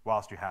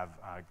whilst you have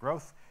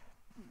growth.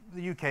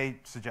 The UK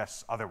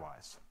suggests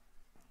otherwise.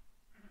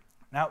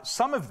 Now,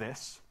 some of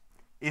this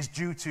is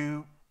due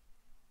to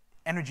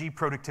energy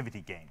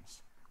productivity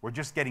gains. We're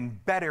just getting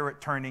better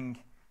at turning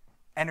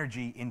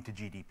energy into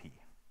GDP.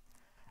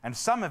 And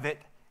some of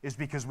it is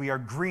because we are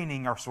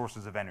greening our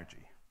sources of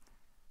energy.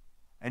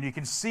 And you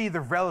can see the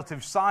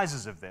relative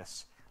sizes of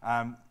this.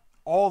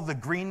 All the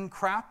green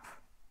crap,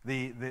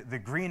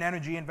 the green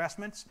energy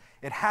investments,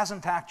 it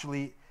hasn't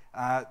actually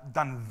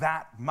done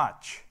that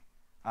much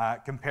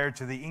compared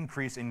to the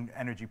increase in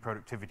energy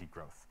productivity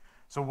growth.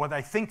 So what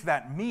I think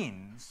that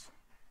means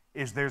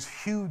is there's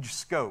huge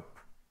scope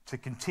to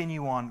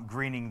continue on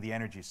greening the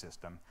energy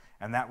system,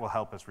 and that will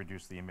help us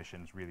reduce the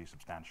emissions really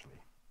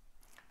substantially.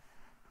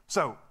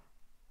 So,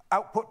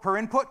 output per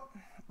input,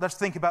 let's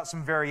think about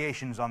some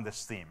variations on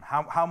this theme.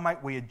 How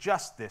might we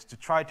adjust this to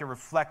try to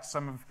reflect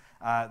some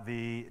of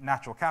the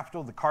natural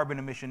capital, the carbon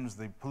emissions,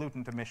 the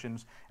pollutant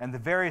emissions, and the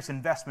various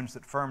investments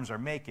that firms are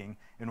making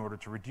in order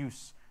to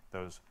reduce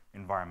those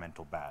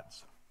environmental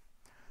bads?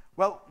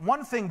 Well,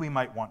 one thing we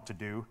might want to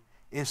do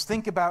is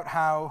think about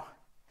how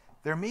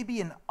there may be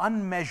an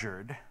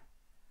unmeasured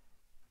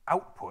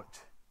output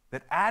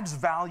that adds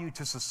value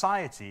to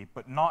society,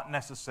 but not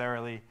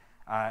necessarily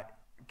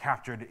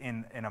captured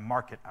in a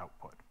market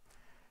output.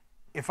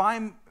 If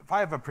I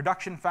have a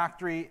production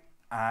factory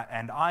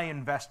and I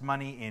invest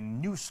money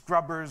in new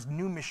scrubbers,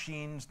 new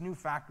machines, new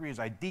factories,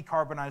 I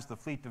decarbonize the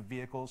fleet of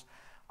vehicles,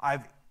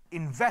 I've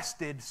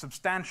invested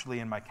substantially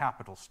in my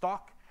capital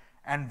stock,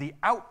 and the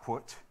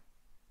output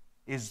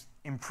is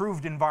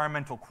improved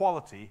environmental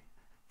quality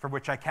for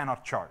which I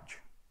cannot charge.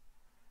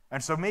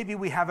 And so maybe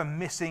we have a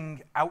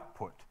missing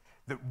output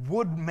that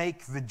would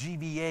make the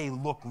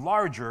GVA look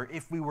larger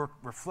if we were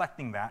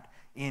reflecting that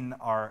in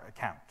our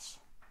accounts.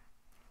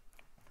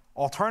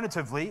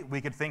 Alternatively,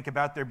 we could think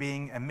about there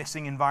being a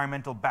missing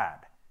environmental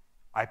bad.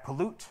 I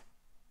pollute.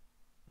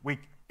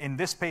 In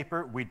this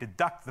paper, we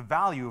deduct the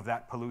value of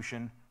that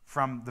pollution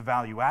from the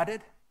value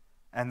added,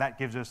 and that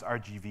gives us our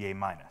GVA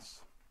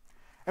minus.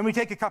 And we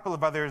take a couple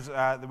of others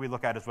that we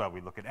look at as well. We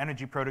look at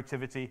energy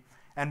productivity,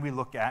 and we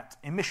look at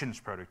emissions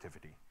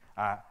productivity.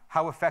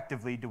 How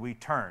effectively do we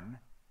turn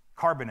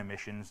carbon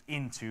emissions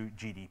into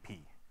GDP?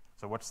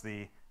 So what's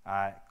the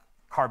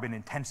carbon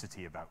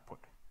intensity of output,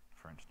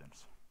 for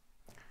instance?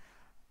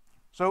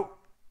 So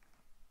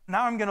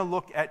now I'm going to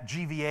look at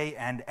GVA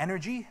and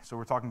energy. So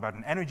we're talking about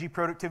an energy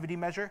productivity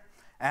measure.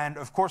 And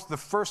of course, the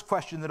first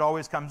question that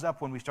always comes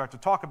up when we start to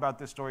talk about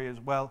this story is,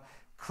 well,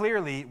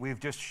 clearly we've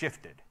just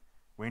shifted.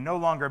 We no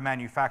longer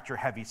manufacture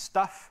heavy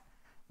stuff.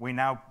 We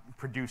now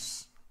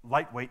produce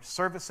lightweight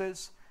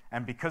services.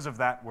 And because of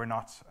that, we're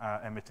not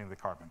emitting the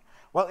carbon.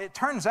 Well, it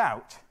turns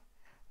out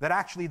that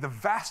actually the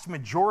vast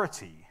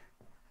majority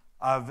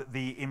of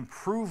the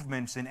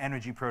improvements in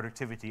energy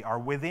productivity are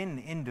within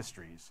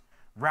industries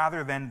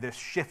rather than this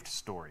shift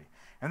story.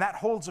 And that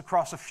holds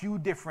across a few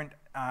different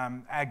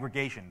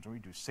aggregations. We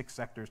do 6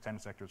 sectors, 10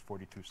 sectors,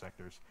 42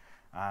 sectors,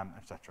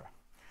 etc.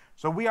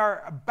 So we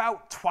are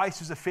about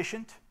twice as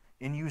efficient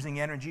in using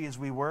energy as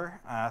we were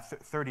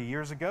 30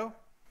 years ago.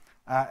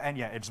 And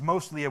yeah, it's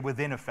mostly a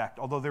within effect,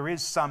 although there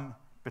is some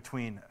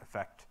between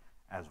effect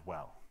as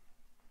well.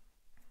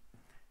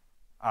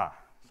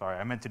 Sorry,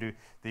 I meant to do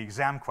the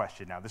exam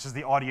question now. This is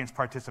the audience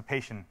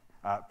participation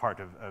part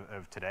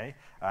of today,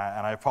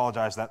 and I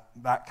apologize that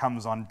that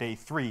comes on day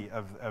 3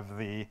 of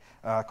the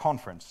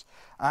conference.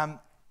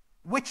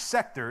 Which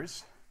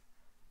sectors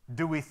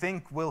do we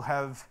think will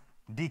have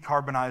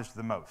decarbonized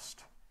the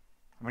most?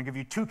 I'm going to give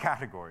you 2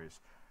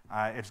 categories.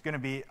 It's going to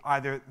be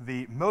either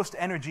the most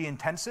energy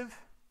intensive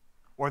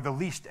or the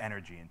least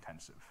energy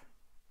intensive.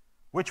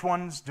 Which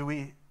ones do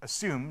we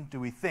assume,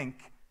 do we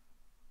think,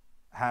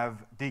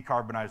 have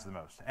decarbonized the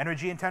most?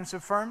 Energy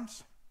intensive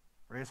firms?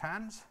 Raise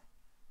hands.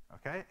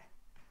 Okay.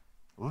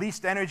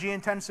 Least energy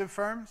intensive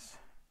firms?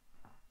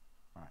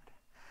 All right.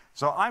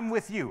 So I'm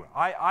with you.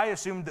 I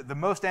assumed that the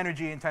most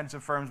energy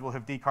intensive firms will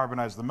have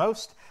decarbonized the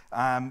most,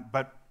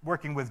 but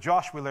working with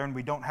Josh, we learned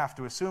we don't have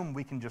to assume,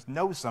 we can just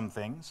know some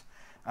things.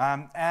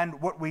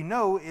 And what we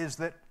know is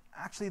that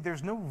actually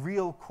there's no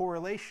real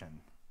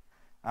correlation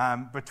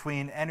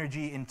between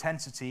energy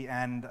intensity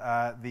and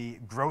the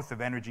growth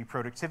of energy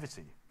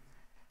productivity.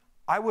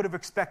 I would have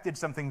expected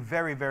something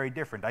very, very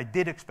different. I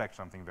did expect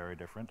something very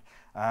different,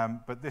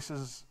 but this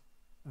is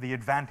the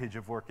advantage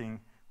of working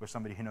with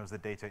somebody who knows the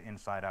data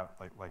inside out,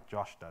 like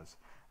Josh does.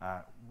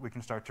 We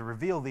can start to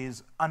reveal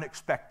these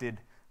unexpected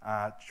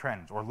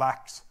trends, or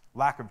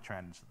lack of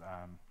trends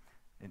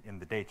in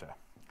the data.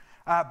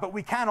 But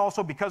we can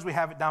also, because we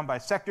have it down by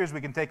sectors,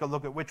 we can take a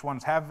look at which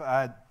ones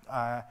have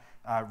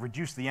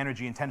reduced the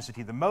energy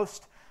intensity the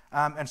most.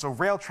 And so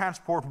rail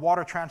transport,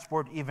 water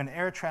transport, even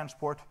air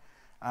transport,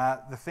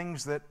 the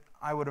things that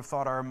I would have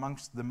thought are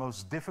amongst the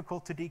most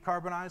difficult to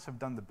decarbonize have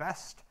done the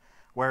best,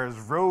 whereas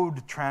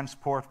road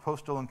transport,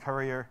 postal and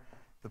courier,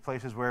 the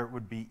places where it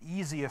would be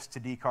easiest to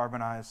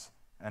decarbonize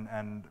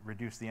and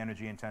reduce the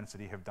energy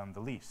intensity, have done the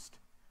least.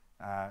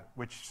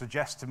 Which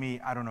suggests to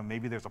me, I don't know,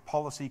 maybe there's a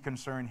policy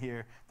concern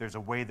here. There's a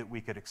way that we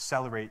could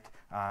accelerate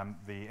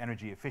the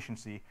energy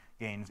efficiency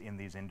gains in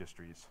these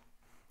industries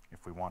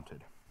if we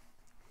wanted.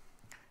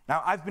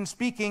 Now, I've been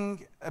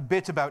speaking a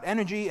bit about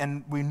energy,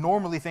 and we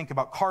normally think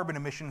about carbon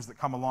emissions that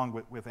come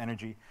along with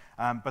energy,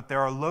 but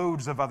there are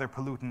loads of other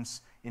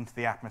pollutants into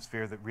the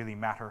atmosphere that really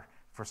matter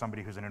for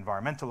somebody who's an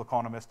environmental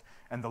economist.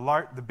 And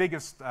the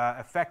biggest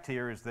effect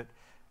here is that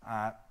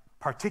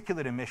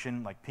particulate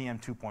emission like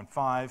PM2.5,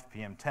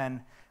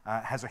 PM10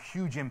 has a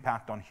huge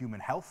impact on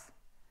human health.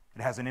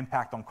 It has an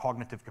impact on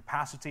cognitive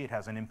capacity. It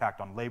has an impact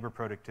on labor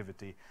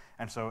productivity.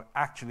 And so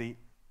actually,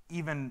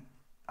 even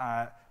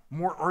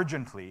more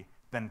urgently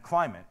than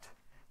climate,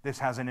 this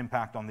has an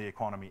impact on the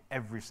economy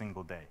every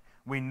single day.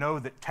 We know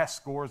that test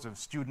scores of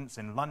students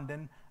in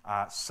London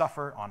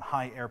suffer on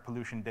high air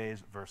pollution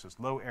days versus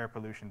low air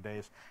pollution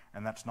days.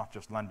 And that's not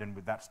just London,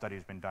 but that study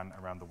has been done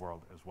around the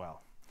world as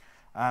well.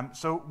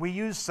 So we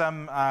use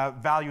some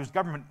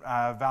government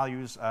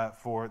values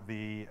for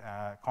the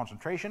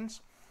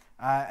concentrations,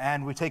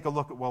 and we take a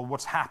look at, well,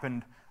 what's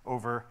happened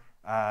over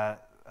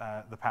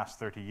the past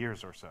 30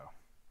 years or so.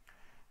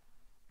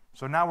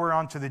 So now we're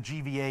on to the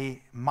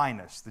GVA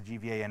minus, the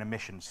GVA and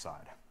emissions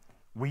side.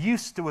 We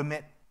used to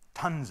emit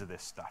tons of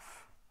this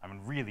stuff. I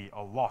mean, really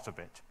a lot of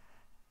it.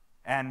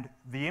 And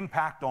the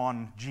impact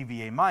on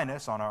GVA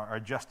minus, on our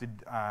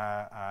adjusted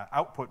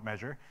output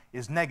measure,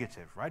 is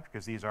negative, right?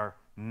 Because these are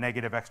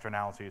negative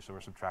externalities, so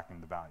we're subtracting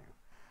the value.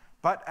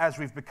 But as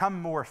we've become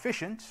more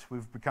efficient,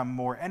 we've become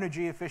more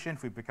energy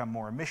efficient, we've become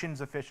more emissions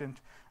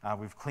efficient,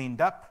 we've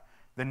cleaned up,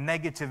 the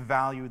negative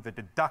value, the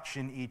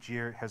deduction each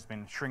year has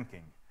been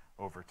shrinking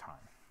over time.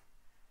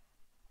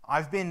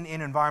 I've been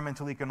in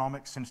environmental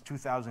economics since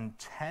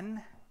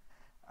 2010.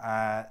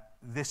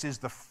 This is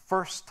the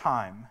first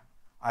time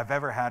I've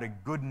ever had a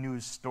good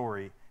news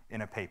story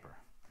in a paper.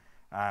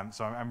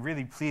 So I'm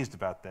really pleased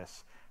about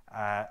this.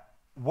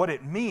 What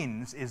it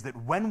means is that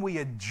when we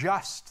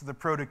adjust the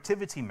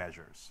productivity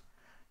measures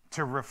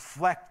to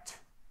reflect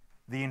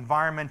the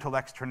environmental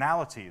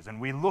externalities,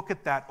 and we look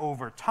at that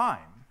over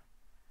time,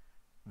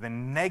 the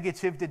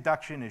negative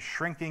deduction is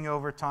shrinking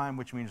over time,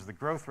 which means the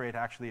growth rate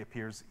actually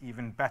appears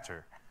even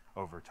better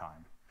over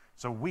time.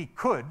 So we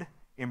could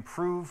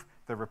improve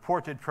the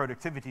reported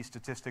productivity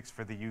statistics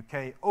for the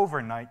UK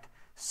overnight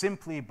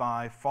simply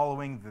by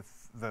following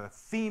the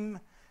theme,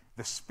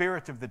 the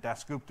spirit of the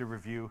Dasgupta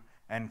review,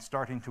 and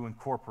starting to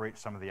incorporate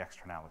some of the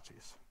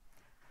externalities.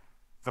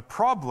 The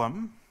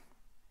problem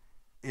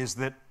is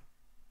that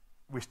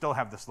we still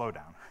have the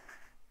slowdown.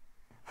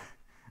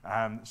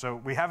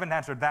 So we haven't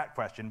answered that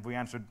question. We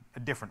answered a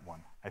different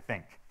one, I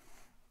think.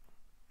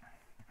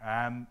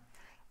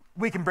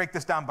 We can break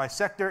this down by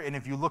sector, and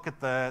if you look at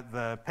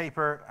the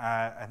paper,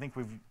 I think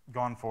we've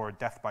gone for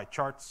death by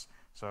charts.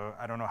 So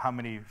I don't know how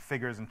many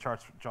figures and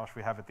charts, Josh,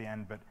 we have at the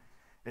end, but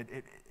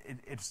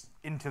it's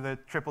into the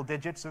triple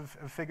digits of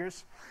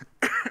figures.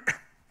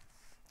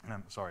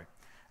 Sorry.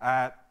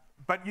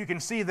 But you can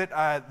see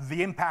that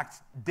the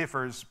impact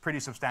differs pretty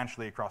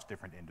substantially across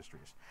different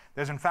industries.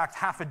 There's in fact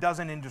half a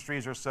dozen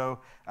industries or so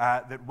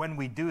that when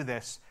we do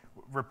this,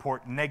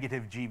 report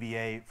negative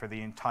GVA for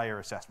the entire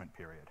assessment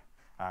period.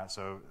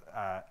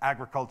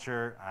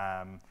 Agriculture,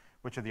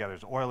 which are the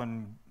others? Oil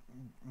and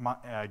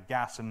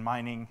gas and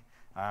mining.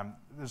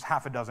 There's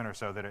half a dozen or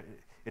so that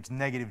it's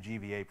negative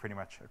GVA pretty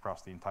much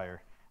across the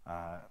entire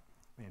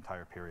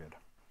period.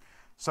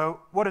 So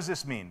what does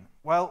this mean?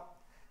 Well,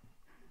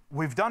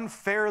 we've done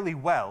fairly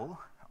well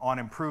on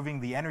improving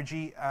the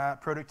energy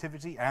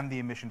productivity and the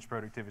emissions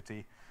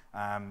productivity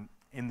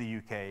in the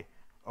UK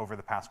over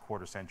the past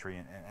quarter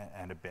century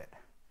and a bit.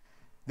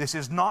 This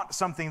is not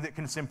something that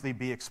can simply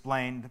be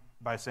explained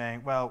by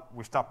saying, well,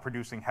 we stopped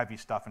producing heavy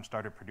stuff and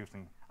started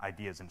producing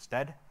ideas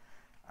instead.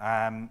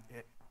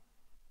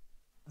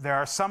 There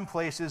are some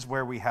places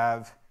where we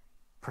have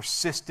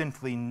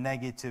persistently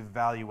negative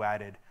value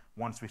added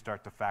once we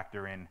start to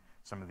factor in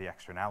some of the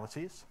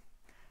externalities.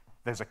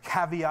 There's a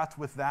caveat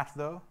with that,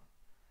 though,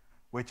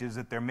 which is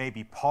that there may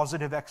be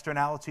positive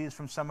externalities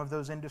from some of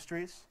those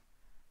industries.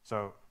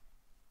 So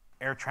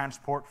air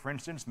transport, for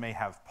instance, may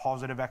have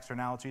positive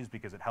externalities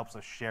because it helps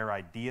us share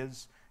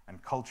ideas and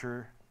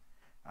culture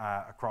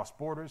across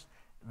borders.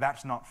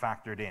 That's not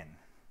factored in.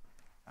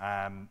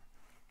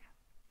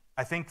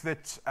 I think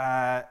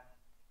that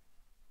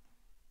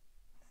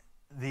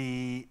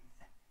the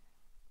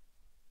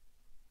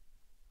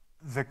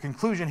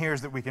conclusion here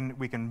is that we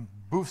can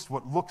boost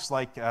what looks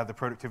like the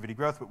productivity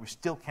growth, but we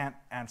still can't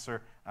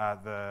answer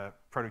the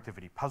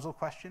productivity puzzle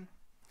question.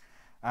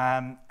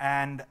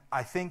 And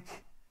I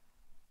think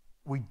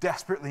we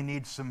desperately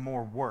need some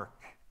more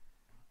work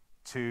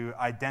to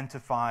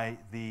identify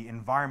the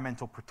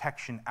environmental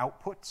protection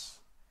outputs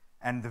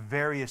and the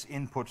various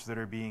inputs that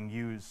are being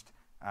used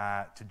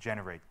to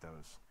generate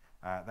those.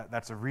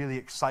 That's a really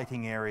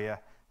exciting area.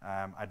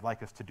 I'd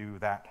like us to do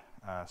that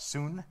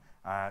soon.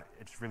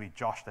 It's really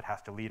Josh that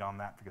has to lead on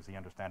that because he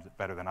understands it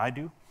better than I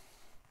do.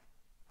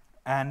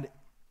 And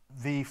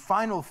the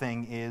final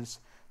thing is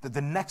that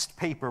the next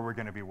paper we're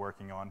going to be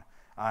working on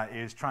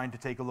is trying to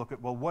take a look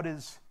at, well, what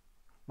is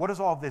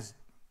all this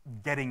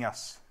getting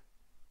us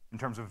in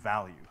terms of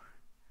value?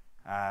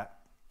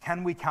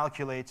 Can we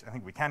calculate, I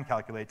think we can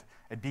calculate,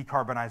 a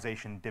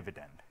decarbonization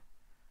dividend?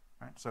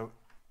 Right? So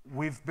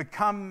we've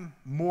become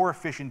more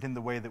efficient in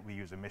the way that we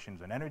use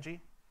emissions and energy.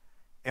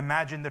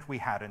 Imagine that we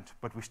hadn't,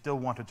 but we still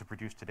wanted to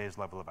produce today's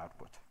level of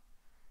output.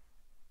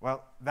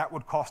 Well, that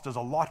would cost us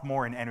a lot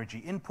more in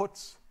energy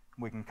inputs.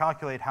 We can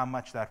calculate how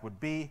much that would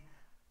be.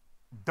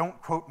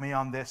 Don't quote me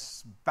on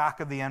this.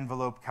 Back of the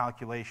envelope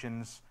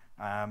calculations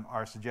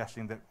are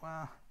suggesting that,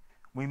 well,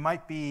 we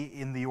might be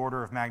in the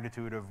order of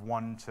magnitude of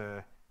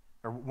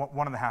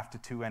 1.5 to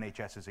 2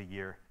 NHSs a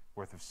year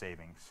worth of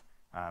savings.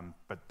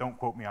 But don't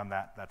quote me on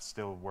that. That's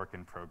still work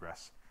in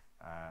progress.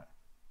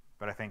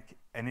 But I think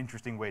an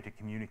interesting way to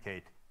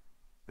communicate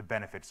the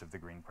benefits of the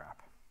green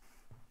crap.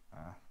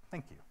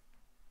 Thank you.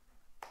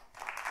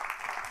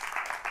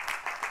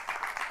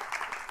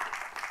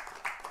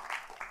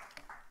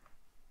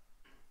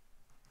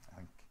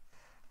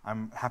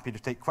 I'm happy to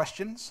take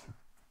questions.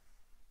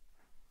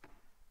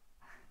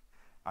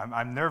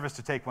 I'm nervous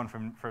to take one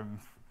from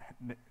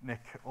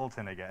Nick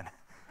Olton again.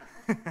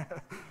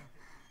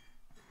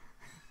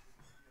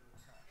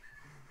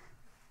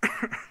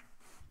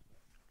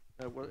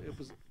 Well, it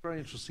was a very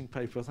interesting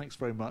paper. Thanks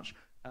very much.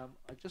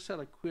 I just had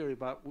a query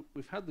about,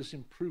 we've had this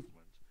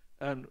improvement,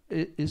 and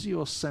is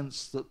your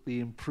sense that the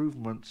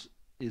improvement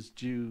is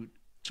due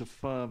to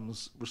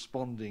firms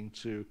responding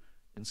to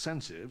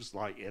incentives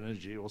like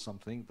energy or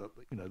something,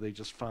 that they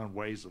just found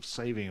ways of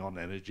saving on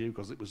energy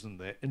because it was in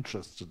their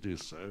interest to do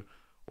so,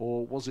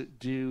 or was it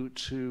due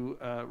to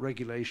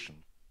regulation?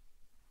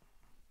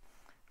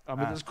 I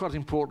mean, it's quite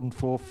important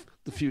for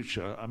the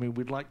future. I mean,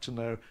 we'd like to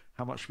know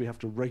how much we have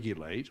to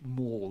regulate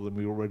more than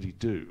we already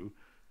do,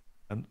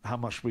 and how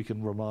much we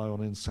can rely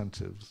on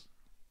incentives.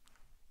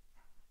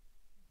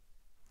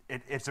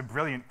 It's a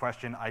brilliant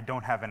question. I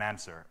don't have an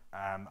answer.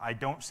 I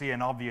don't see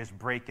an obvious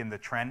break in the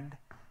trend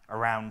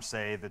around,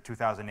 say, the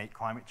 2008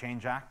 Climate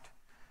Change Act.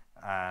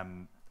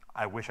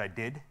 I wish I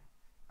did,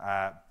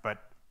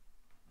 but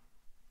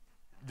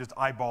just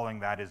eyeballing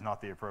that is not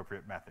the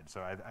appropriate method.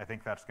 So I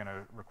think that's going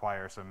to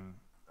require some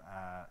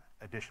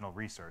additional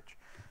research.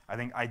 I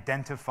think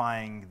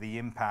identifying the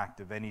impact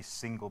of any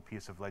single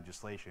piece of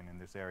legislation in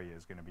this area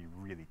is going to be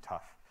really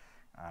tough.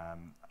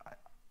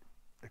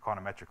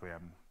 Econometrically,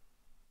 I'm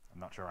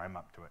not sure I'm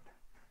up to it.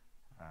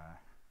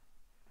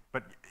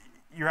 But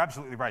you're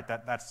absolutely right.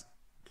 That's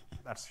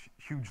a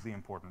hugely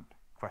important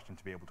question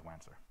to be able to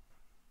answer.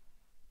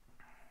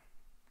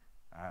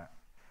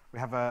 We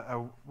have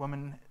a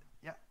woman,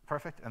 yeah,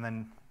 perfect, and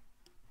then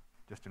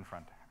just in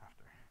front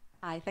after.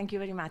 Hi, thank you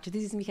very much.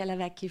 This is Michela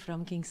Vecchi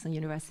from Kingston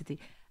University.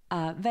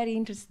 Very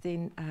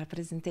interesting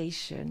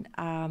presentation,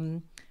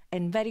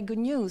 and very good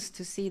news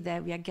to see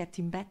that we are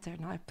getting better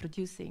now at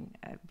producing,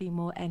 being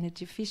more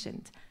energy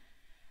efficient.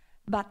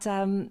 But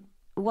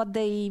what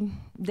the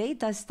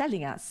data is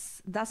telling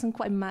us doesn't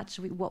quite match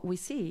with what we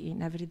see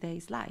in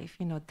everyday's life.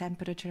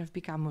 Temperature have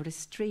become more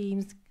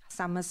extreme.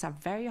 Summers are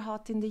very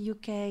hot in the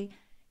UK.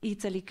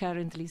 Italy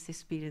currently is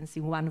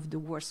experiencing one of the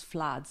worst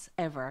floods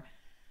ever.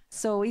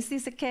 So is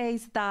this a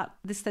case that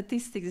the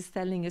statistics is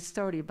telling a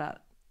story,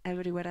 but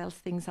everywhere else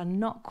things are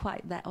not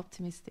quite that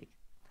optimistic?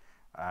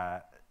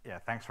 Yeah,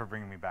 thanks for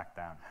bringing me back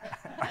down.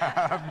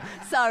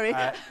 Sorry.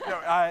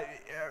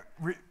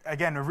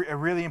 Again, a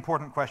really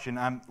important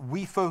question.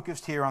 We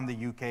focused here on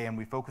the UK, and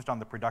we focused on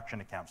the production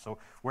accounts. So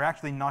we're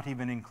actually not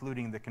even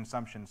including the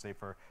consumption, say,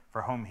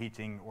 for home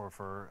heating or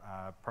for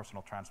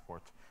personal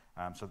transport.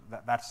 So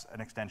that's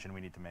an extension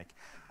we need to make.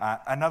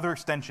 Another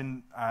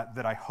extension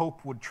that I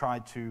hope would try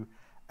to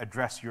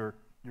address your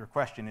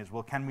question is,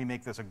 well, can we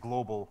make this a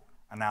global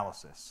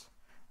analysis?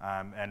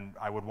 And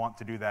I would want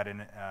to do that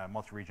in a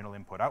multi-regional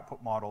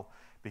input-output model,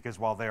 because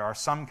while there are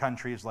some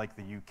countries like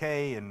the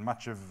UK and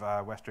much of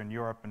Western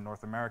Europe and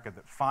North America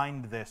that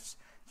find this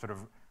sort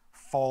of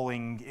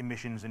falling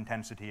emissions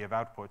intensity of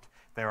output,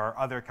 there are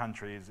other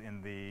countries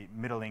in the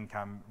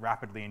middle-income,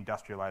 rapidly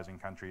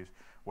industrializing countries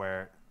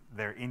where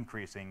they're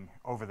increasing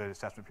over the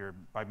assessment period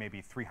by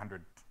maybe 300%.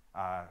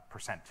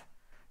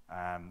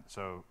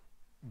 So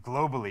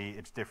globally,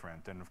 it's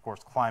different. And of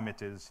course,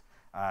 climate is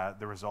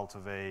the result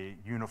of a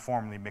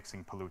uniformly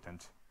mixing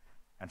pollutant.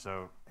 And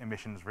so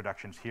emissions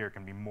reductions here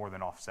can be more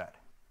than offset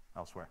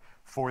elsewhere.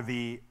 For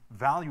the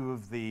value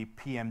of the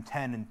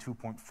PM10 and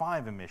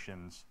 2.5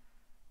 emissions,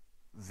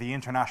 the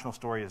international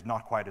story is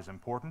not quite as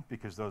important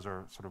because those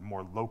are sort of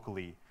more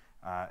locally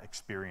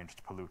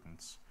experienced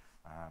pollutants.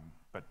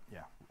 But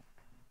yeah,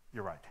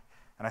 you're right.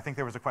 And I think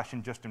there was a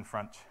question just in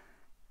front.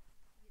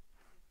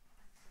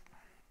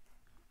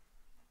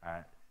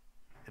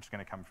 It's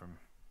going to come from,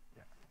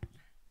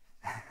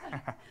 yeah.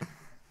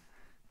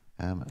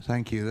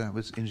 Thank you. That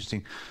was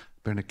interesting,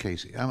 Bernard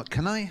Casey.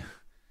 Can I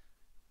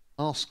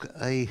ask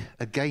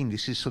again,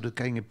 this is sort of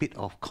going a bit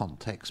off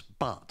context,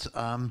 but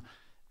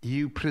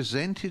you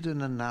presented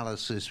an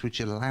analysis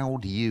which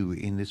allowed you,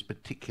 in this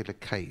particular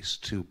case,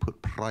 to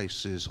put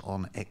prices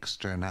on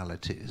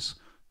externalities,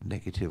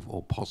 negative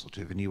or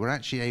positive, and you were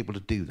actually able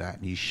to do that,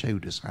 and you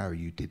showed us how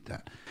you did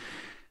that.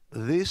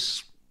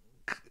 This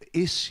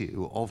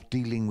issue of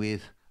dealing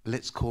with,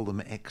 let's call them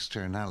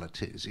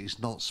externalities, is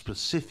not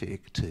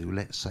specific to,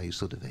 let's say,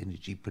 sort of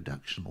energy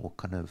production or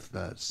kind of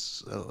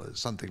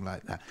something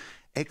like that.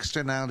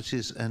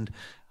 Externalities and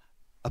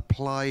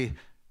apply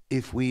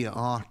if we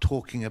are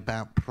talking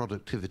about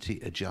productivity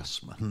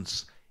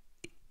adjustments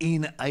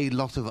in a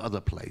lot of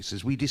other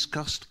places. We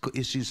discussed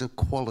issues of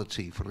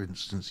quality, for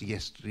instance,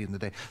 yesterday in the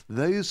day.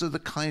 Those are the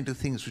kind of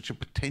things which are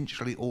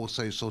potentially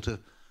also sort of,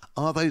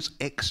 are those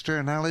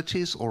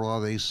externalities or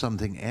are they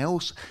something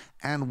else?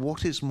 And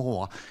what is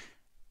more,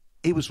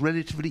 it was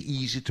relatively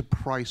easy to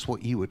price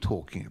what you were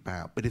talking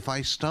about. But if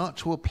I start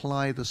to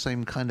apply the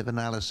same kind of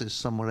analysis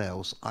somewhere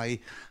else, I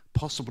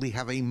possibly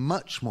have a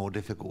much more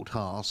difficult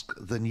task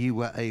than you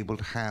were able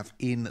to have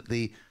in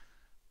the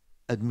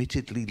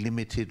admittedly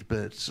limited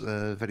but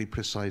very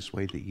precise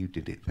way that you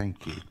did it.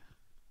 Thank you.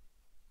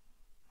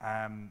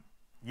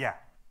 Yeah.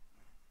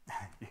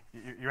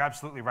 You're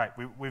absolutely right.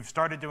 We've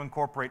started to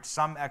incorporate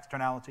some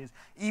externalities,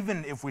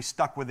 even if we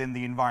stuck within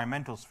the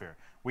environmental sphere.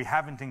 We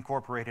haven't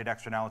incorporated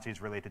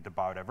externalities related to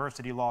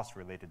biodiversity loss,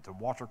 related to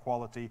water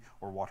quality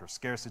or water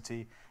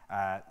scarcity.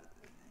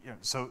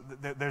 so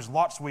there's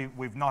lots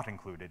we've not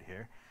included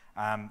here.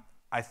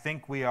 I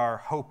think we are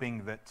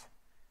hoping that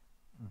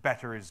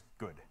better is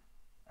good.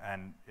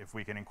 And if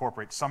we can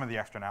incorporate some of the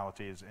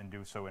externalities and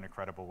do so in a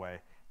credible way,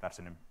 that's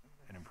an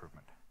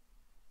improvement.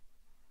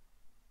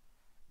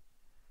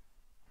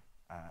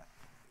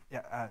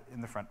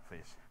 In the front,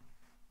 please.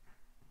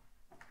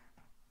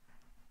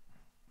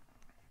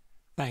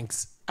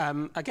 Thanks.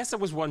 I guess I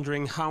was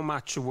wondering how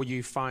much of what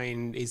you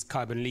find is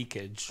carbon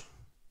leakage,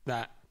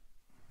 that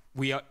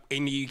we are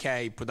in the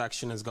UK,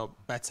 production has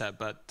got better,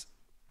 but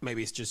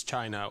maybe it's just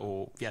China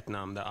or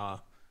Vietnam that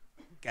are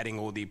getting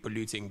all the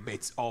polluting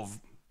bits of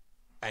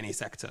any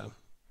sector.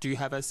 Do you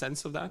have a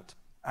sense of that?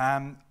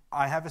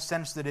 I have a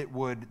sense that it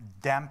would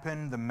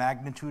dampen the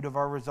magnitude of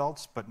our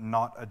results, but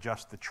not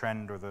adjust the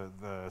trend or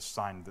the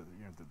sign,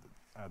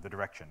 the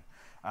direction.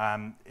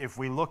 If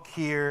we look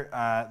here,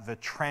 the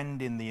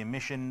trend in the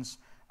emissions,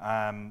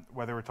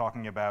 whether we're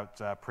talking about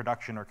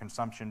production or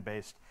consumption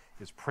based,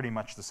 is pretty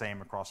much the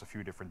same across a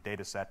few different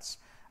data sets.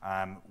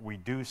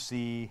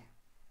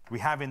 We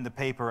have in the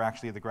paper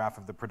actually the graph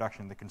of the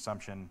production, the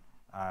consumption,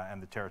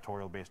 and the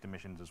territorial-based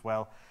emissions as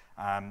well.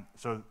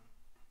 So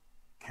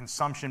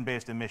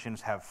consumption-based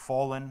emissions have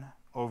fallen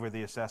over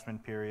the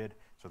assessment period,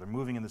 so they're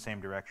moving in the same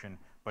direction,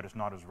 but it's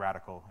not as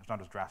radical, it's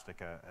not as drastic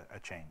a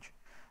change.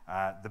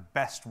 The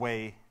best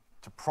way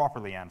to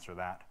properly answer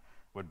that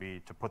would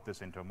be to put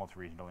this into a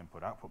multi-regional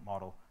input-output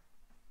model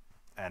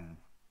and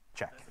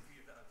check. There's a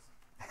few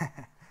of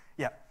those.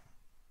 Yeah.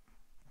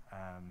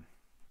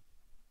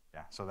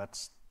 Yeah, so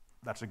that's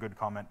a good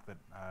comment that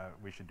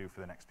we should do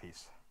for the next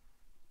piece.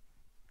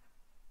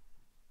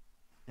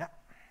 Yeah.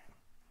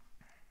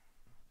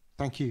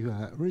 Thank you.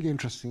 Really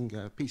interesting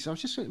piece. I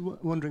was just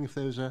wondering if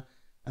there was a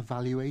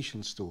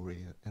valuation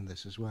story in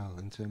this as well,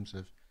 in terms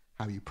of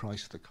how you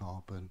price the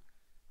carbon,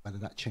 whether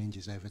that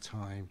changes over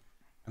time,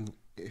 and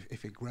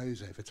if it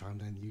grows over time,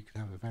 then you could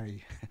have a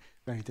very,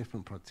 very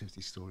different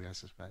productivity story, I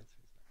suspect.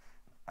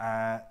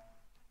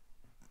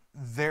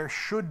 There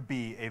should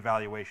be a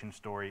valuation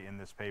story in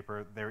this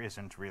paper. There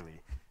isn't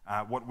really.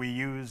 What we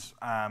use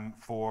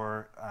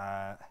for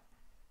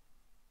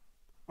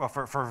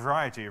a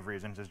variety of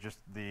reasons is just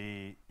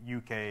the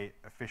UK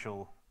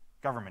official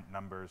government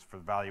numbers for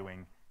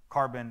valuing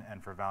carbon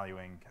and for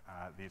valuing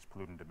these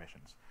pollutant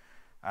emissions.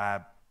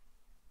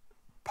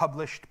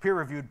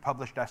 Peer-reviewed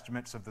published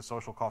estimates of the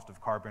social cost of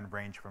carbon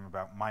range from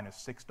about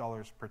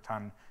 -$6 per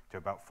ton to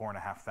about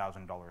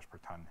 $4,500 per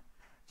ton.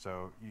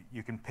 So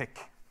you can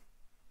pick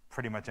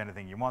pretty much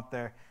anything you want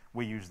there.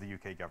 We use the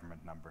UK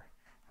government number.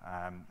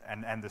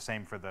 And the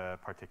same for the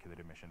particulate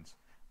emissions.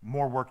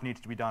 More work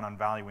needs to be done on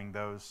valuing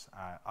those,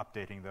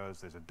 updating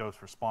those. There's a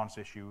dose response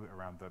issue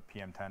around the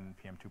PM10,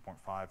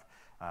 PM2.5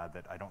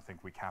 that I don't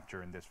think we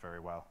capture in this very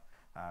well.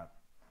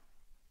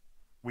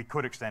 We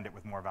could extend it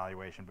with more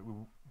valuation, but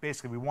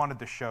basically we wanted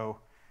to show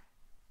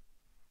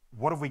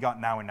what have we got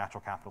now in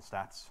natural capital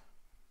stats?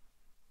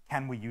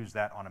 Can we use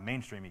that on a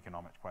mainstream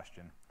economics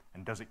question?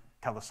 And does it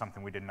tell us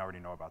something we didn't already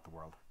know about the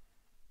world?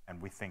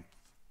 And we think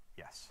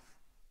yes.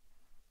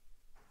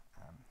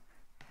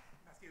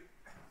 Matthew,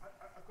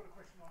 I've got a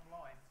question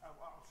online.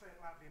 I'll say it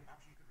loudly and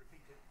perhaps you could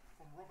repeat it.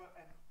 From Robert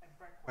and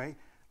Brackway,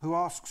 who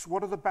asks,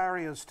 what are the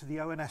barriers to the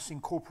ONS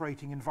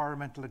incorporating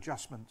environmental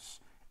adjustments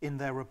in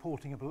their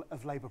reporting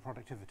of labour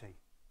productivity?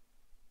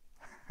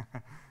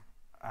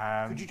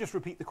 Could you just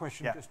repeat the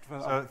question? Yeah. Just for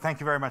so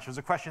thank you very much. There's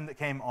a question that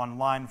came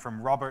online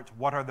from Robert.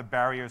 What are the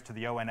barriers to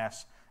the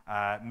ONS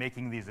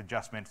making these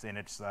adjustments in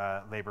its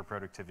labour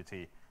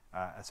productivity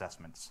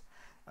assessments?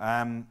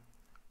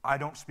 I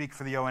don't speak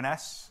for the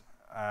ONS.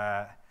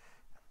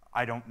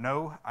 I don't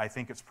know. I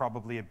think it's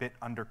probably a bit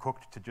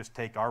undercooked to just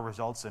take our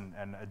results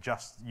and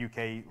adjust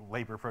UK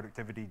labour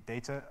productivity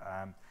data.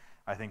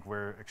 I think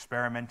we're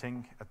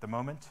experimenting at the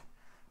moment.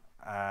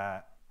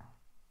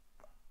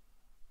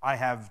 I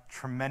have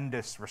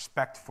tremendous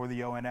respect for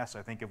the ONS.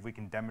 I think if we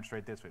can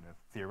demonstrate this with a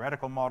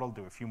theoretical model,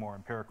 do a few more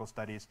empirical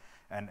studies,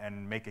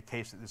 and make a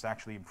case that this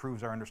actually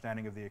improves our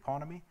understanding of the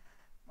economy,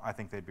 I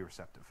think they'd be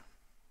receptive.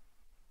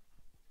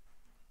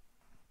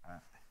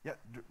 Yeah,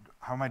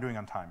 how am I doing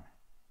on time?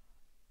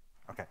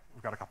 Okay,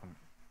 we've got a couple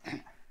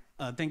minutes.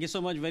 Thank you so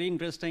much. Very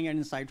interesting and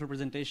insightful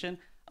presentation.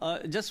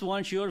 Just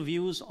want your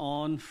views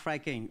on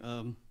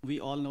fracking. We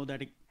all know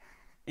that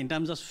in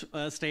terms of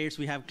states,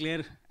 we have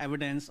clear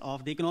evidence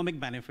of the economic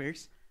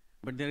benefits,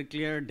 but there are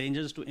clear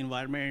dangers to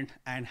environment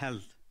and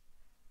health.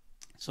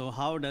 So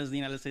how does the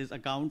analysis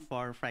account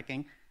for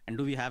fracking? And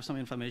do we have some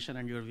information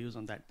and your views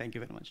on that? Thank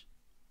you very much.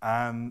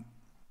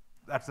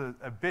 That's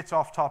a bit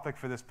off topic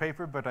for this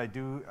paper, but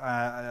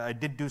I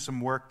did do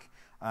some work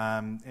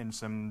in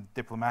some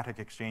diplomatic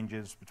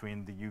exchanges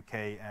between the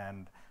UK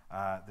and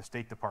the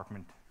State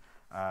Department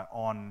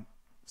on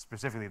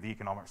specifically the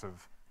economics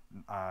of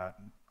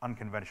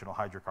unconventional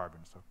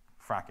hydrocarbons, so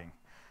fracking.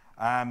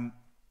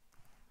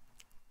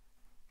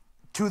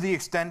 To the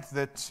extent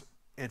that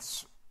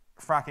it's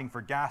fracking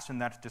for gas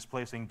and that's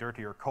displacing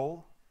dirtier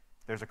coal,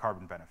 there's a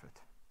carbon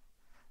benefit.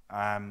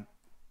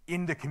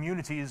 In the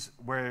communities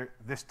where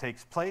this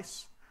takes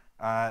place,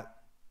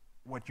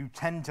 what you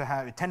tend to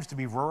have, it tends to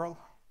be rural.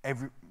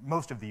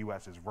 Most of the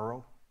US is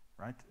rural,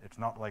 right? It's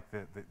not like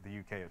the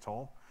UK at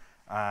all.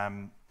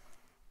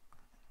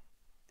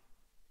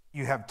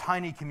 You have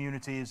tiny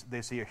communities.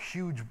 They see a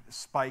huge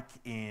spike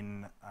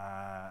in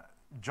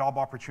job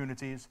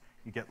opportunities.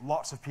 You get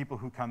lots of people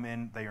who come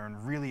in. They earn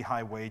really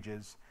high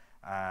wages.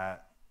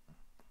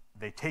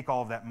 They take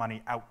all of that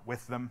money out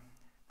with them.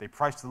 They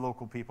price the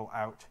local people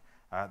out.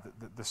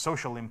 The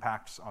social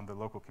impacts on the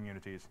local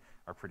communities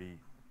are pretty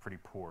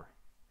poor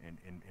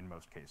in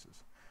most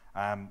cases.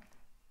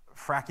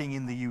 Fracking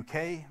in the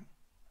UK,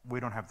 we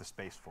don't have the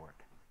space for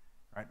it.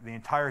 Right? The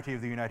entirety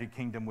of the United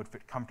Kingdom would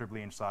fit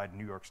comfortably inside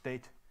New York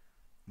State.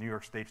 New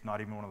York State's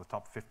not even one of the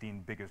top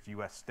 15 biggest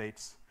US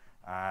states.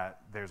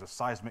 There's a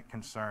seismic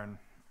concern,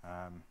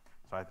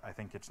 so I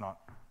think it's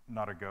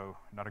not a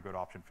good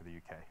option for the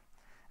UK.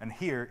 And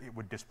here, it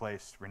would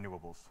displace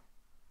renewables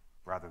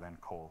rather than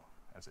coal,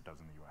 as it does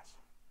in the US.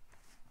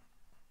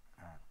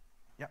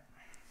 Yep.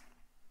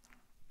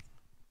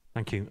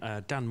 Thank you.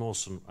 Dan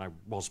Mawson, I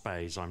was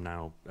Bays, I'm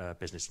now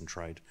Business and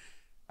Trade.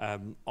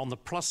 On the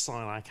plus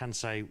side, I can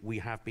say we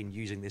have been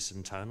using this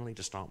internally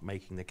to start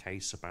making the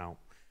case about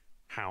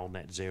how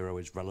net zero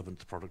is relevant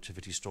to the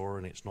productivity story,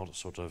 and it's not a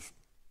sort of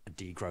a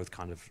degrowth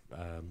kind of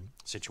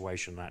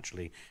situation.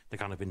 Actually, the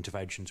kind of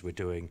interventions we're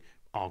doing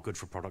are good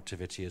for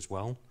productivity as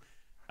well.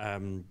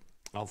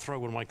 I'll throw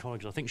one of my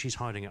colleagues, I think she's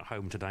hiding at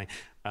home today.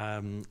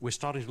 We're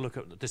starting to look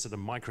at this at a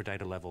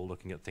microdata level,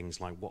 looking at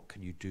things like what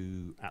can you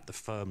do at the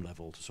firm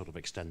level to sort of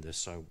extend this.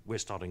 So we're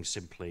starting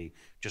simply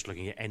just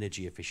looking at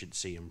energy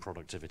efficiency and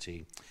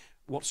productivity.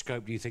 What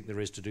scope do you think there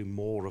is to do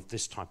more of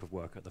this type of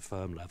work at the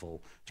firm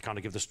level to kind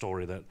of give the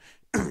story that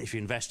if you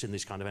invest in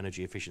this kind of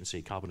energy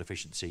efficiency, carbon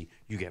efficiency,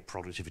 you get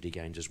productivity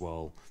gains as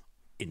well,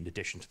 in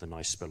addition to the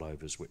nice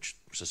spillovers which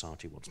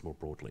society wants more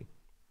broadly?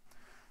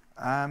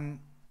 I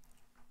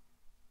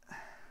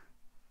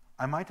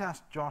might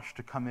ask Josh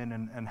to come in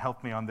and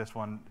help me on this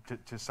one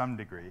to some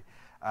degree.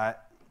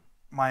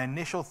 My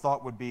initial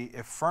thought would be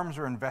if firms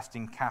are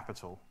investing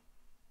capital,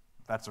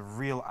 that's a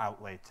real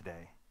outlay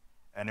today.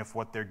 And if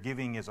what they're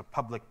giving is a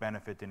public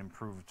benefit in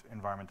improved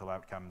environmental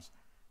outcomes,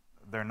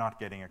 they're not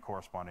getting a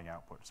corresponding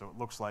output. So it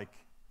looks like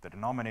the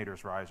denominator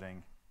is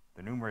rising,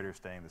 the numerator is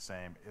staying the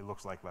same, it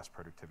looks like less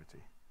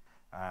productivity.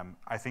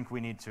 I think we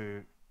need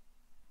to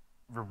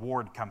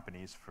reward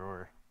companies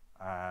for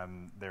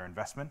their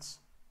investments.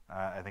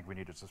 I think we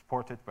need to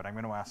support it, but I'm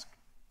going to ask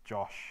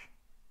Josh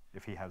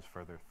if he has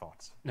further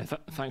thoughts. No,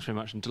 thanks very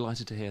much. I'm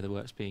delighted to hear the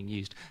work's being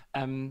used.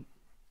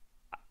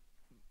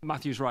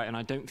 Matthew's right, and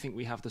I don't think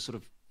we have the sort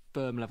of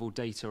firm level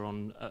data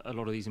on a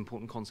lot of these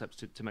important concepts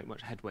to make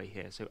much headway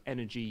here. So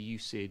energy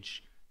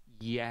usage,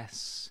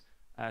 yes,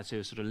 to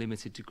a sort of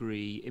limited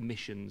degree.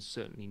 Emissions,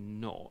 certainly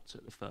not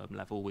at the firm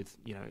level, with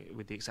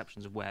the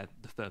exceptions of where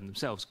the firm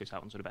themselves goes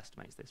out and sort of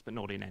estimates this, but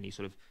not in any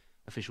sort of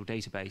official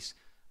database.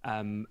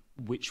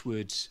 Which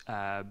would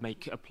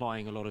make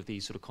applying a lot of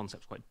these sort of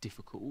concepts quite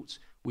difficult.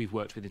 We've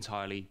worked with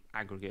entirely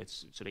aggregate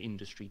sort of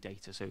industry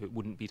data, so it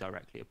wouldn't be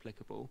directly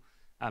applicable.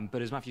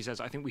 But as Matthew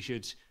says, I think we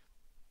should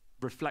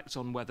reflect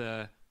on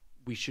whether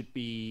we should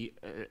be,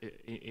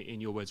 in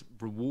your words,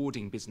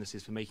 rewarding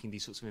businesses for making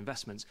these sorts of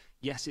investments.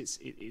 Yes,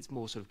 it's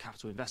more sort of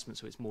capital investment,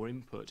 so it's more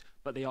input,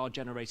 but they are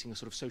generating a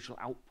sort of social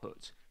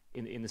output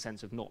in the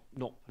sense of not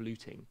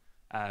polluting.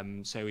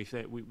 So if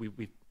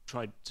we've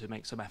tried to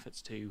make some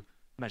efforts to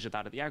measure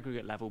that at the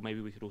aggregate level, maybe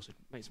we could also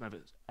make some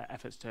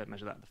efforts to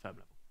measure that at the firm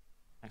level.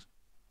 Thanks.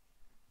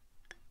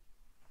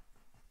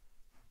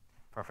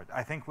 Perfect.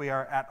 I think we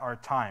are at our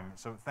time.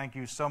 So thank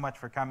you so much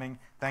for coming.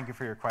 Thank you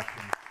for your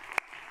questions.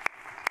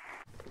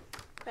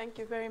 Thank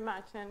you very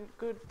much, and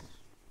good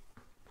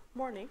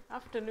morning,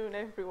 afternoon,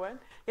 everyone.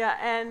 Yeah,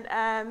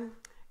 and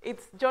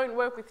it's joint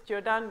work with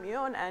Jordan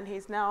Mion, and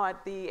he's now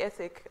at the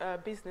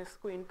ESSEC Business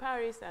School in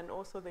Paris and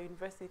also the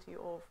University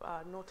of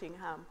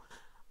Nottingham.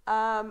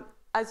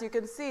 As you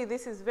can see,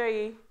 this is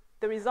the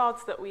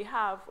results that we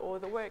have, or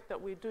the work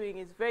that we're doing,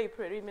 is very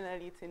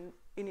preliminary. It's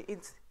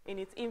in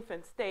its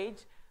infant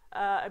stage.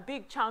 A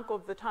big chunk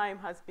of the time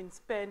has been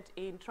spent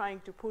in trying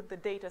to put the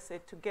data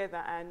set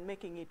together and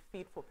making it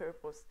fit for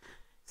purpose.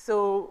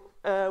 So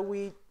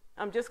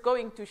I'm just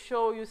going to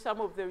show you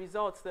some of the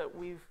results that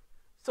we've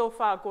so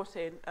far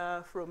gotten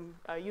from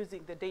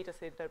using the data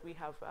set that we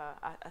have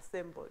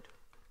assembled.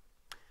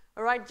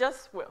 All right,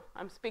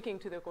 I'm speaking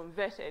to the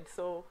converted,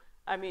 so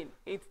I mean,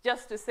 it's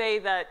just to say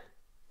that,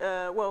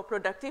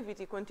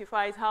 productivity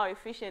quantifies how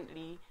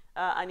efficiently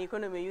an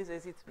economy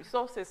uses its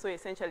resources, so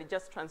essentially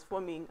just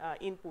transforming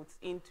inputs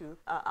into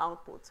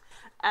outputs.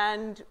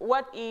 And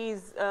what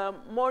is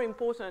more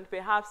important,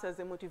 perhaps as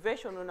a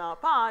motivation on our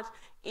part,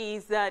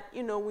 is that,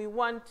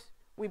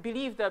 we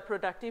believe that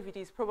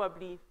productivity is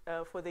probably,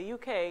 for the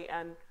UK,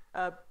 and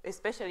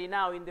especially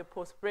now in the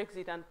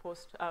post-Brexit and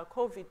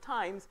post-COVID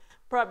times,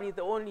 probably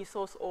the only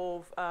source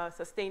of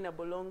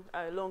sustainable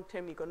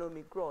long-term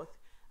economic growth.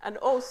 And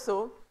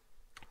also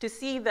to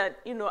see that,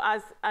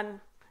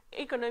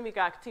 economic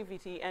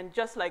activity, and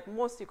just like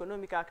most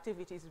economic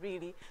activities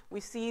really, we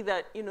see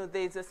that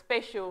there's a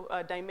special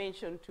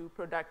dimension to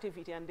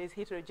productivity, and there's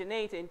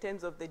heterogeneity in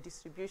terms of the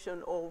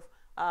distribution of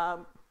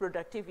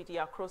productivity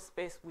across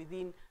space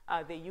within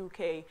the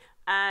UK.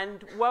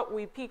 And what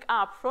we pick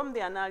up from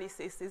the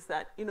analysis is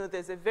that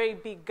there's a very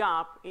big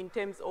gap in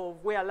terms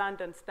of where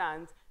London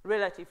stands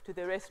relative to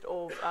the rest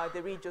of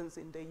the regions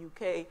in the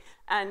UK.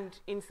 And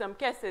in some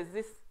cases,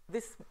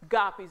 this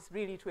gap is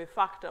really to a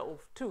factor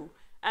of 2.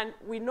 And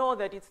we know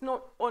that it's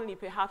not only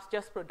perhaps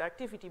just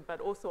productivity, but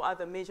also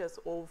other measures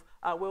of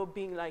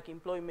well-being like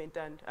employment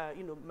and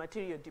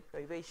material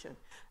deprivation.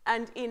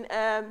 And in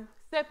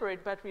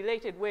separate but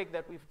related work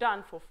that we've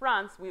done for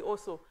France, we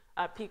also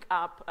pick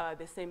up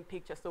the same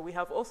picture. So we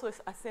have also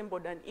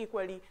assembled an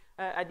equally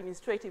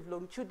administrative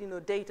longitudinal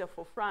data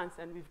for France,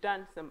 and we've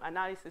done some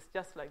analysis,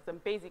 just like some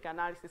basic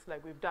analysis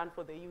like we've done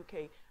for the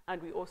UK,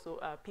 and we also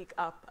pick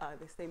up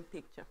the same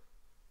picture.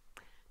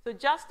 So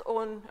just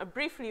on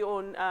briefly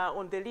on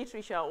the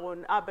literature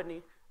on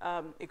urban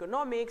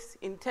economics,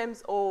 in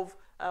terms of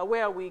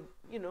where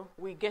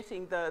we're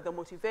getting the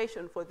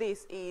motivation for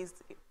this is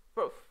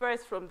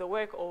first from the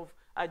work of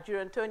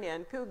Durantoni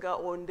and Pilger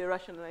on the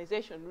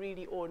rationalization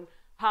really on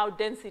how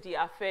density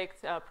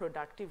affects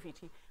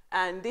productivity.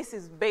 And this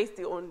is based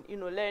on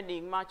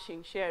learning,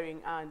 matching, sharing,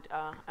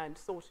 and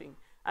sorting.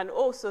 And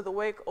also the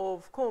work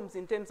of Combs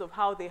in terms of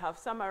how they have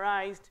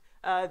summarized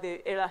the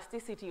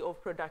elasticity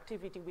of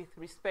productivity with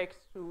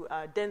respect to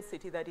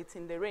density, that it's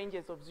in the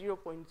ranges of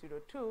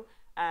 0.02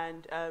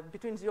 and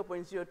between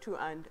 0.02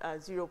 and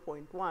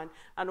 0.1.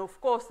 And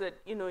of course that,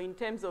 in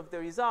terms of the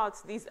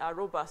results, these are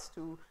robust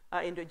to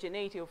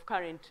endogeneity of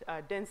current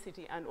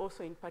density, and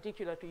also in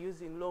particular to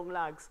using long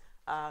lags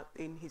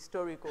in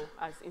historical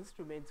as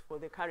instruments for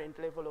the current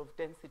level of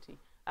density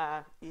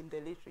in the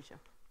literature.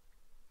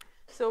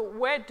 So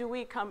where do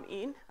we come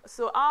in?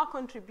 So our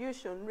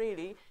contribution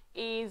really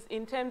is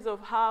in terms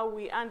of how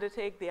we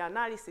undertake the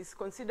analysis,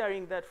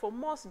 considering that for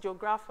most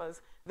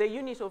geographers, the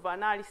unit of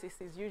analysis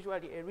is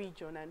usually a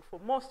region, and for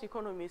most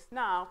economists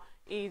now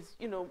is,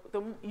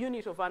 the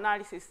unit of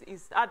analysis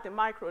is at the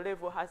micro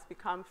level has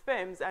become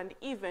firms, and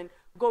even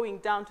going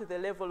down to the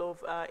level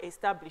of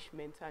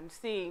establishment and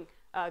seeing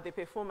the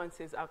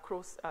performances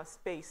across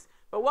space.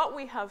 But what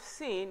we have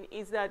seen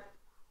is that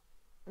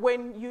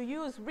when you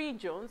use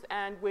regions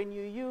and when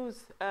you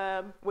use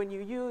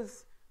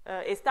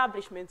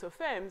establishments or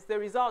firms, the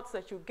results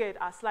that you get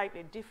are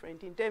slightly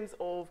different in terms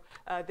of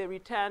the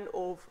return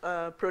of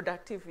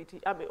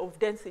productivity, of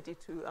density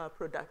to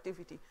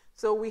productivity.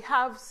 So we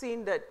have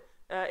seen that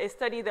a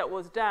study that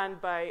was done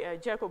by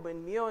Jacob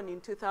and Mion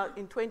in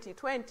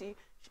 2020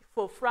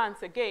 for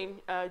France, again,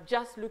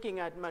 just looking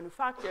at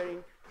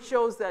manufacturing,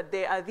 shows that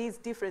there are these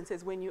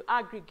differences when you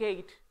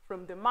aggregate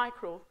from the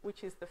micro,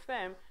 which is the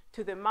firm,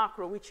 to the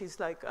macro, which is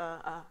like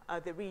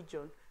the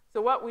region.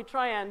 So what we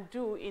try and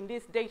do in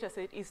this data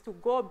set is to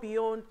go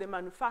beyond the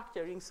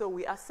manufacturing. So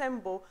we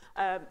assemble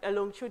a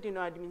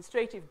longitudinal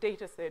administrative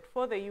data set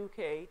for the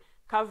UK,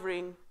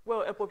 covering,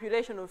 well, a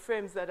population of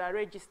firms that are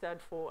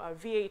registered for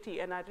VAT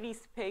and at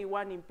least pay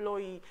one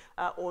employee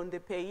on the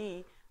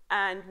payee.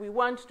 And we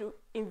want to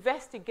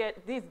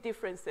investigate these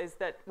differences,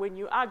 that when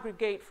you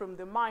aggregate from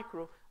the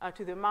micro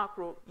to the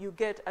macro, you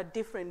get a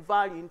different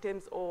value in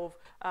terms of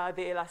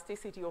the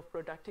elasticity of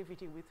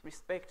productivity with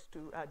respect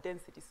to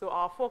density. So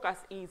our focus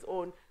is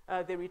on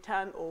the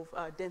return of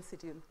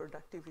density and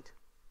productivity.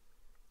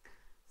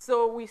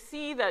 So we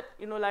see that,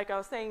 like I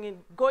was saying, in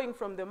going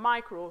from the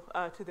micro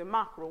to the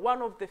macro,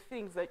 one of the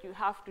things that you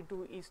have to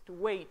do is to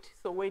weight.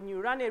 So when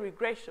you run a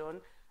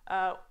regression,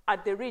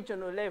 at the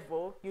regional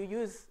level, you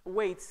use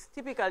weights.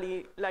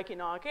 Typically, like in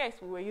our case,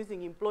 we were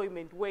using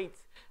employment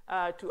weights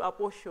to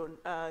apportion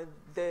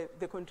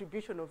the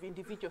contribution of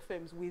individual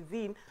firms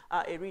within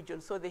a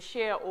region. So the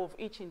share of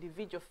each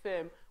individual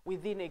firm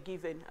within a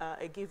given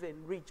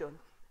region.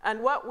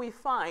 And what we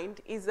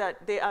find is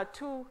that there are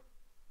two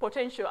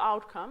potential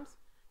outcomes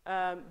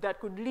that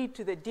could lead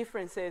to the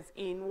differences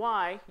in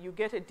why you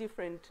get a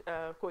different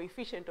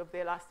coefficient of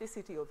the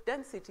elasticity of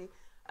density,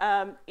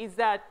 is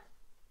that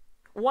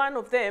one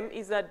of them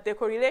is that the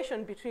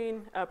correlation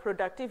between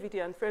productivity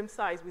and firm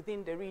size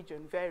within the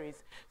region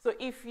varies. So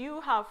if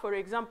you have, for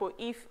example,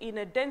 if in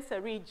a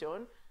denser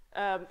region,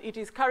 it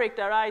is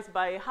characterized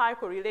by a high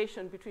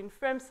correlation between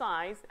firm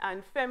size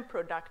and firm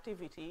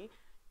productivity,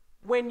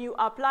 when you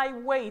apply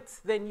weights,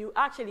 then you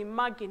actually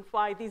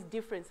magnify these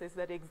differences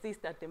that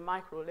exist at the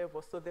micro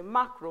level. So the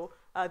macro,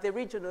 the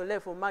regional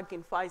level,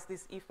 magnifies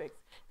these effects.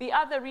 The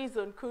other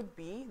reason could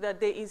be that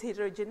there is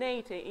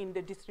heterogeneity in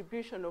the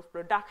distribution of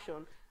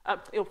production,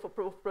 of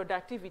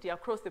productivity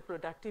across the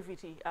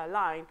productivity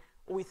line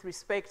with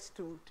respect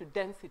to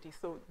density.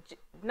 So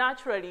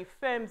naturally,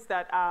 firms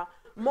that are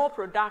more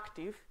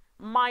productive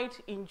might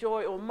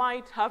enjoy or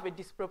might have a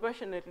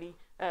disproportionately,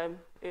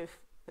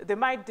 they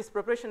might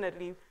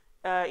disproportionately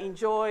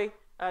enjoy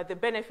the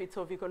benefits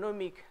of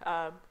economic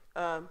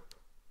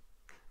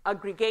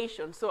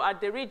aggregation. So at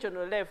the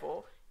regional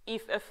level,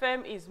 if a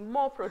firm is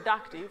more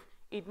productive,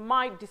 it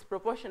might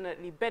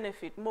disproportionately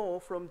benefit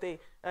more from the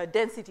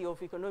density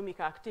of economic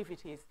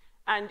activities.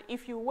 And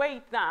if you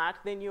weight that,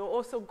 then you're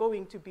also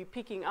going to be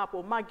picking up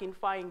or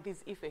magnifying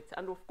these effects.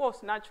 And of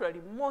course,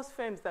 naturally, most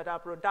firms that are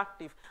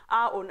productive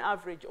are on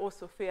average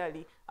also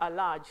fairly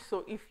large.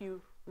 So if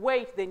you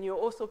weight, then you're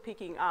also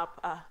picking up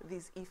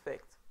these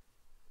effects.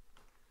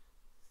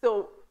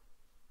 So,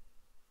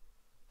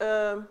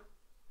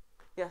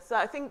 yeah, so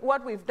I think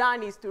what we've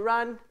done is to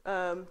run,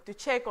 to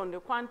check on the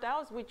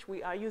quantiles, which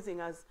we are using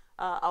as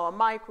our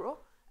micro,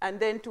 and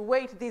then to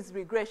weight these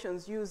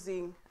regressions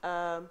using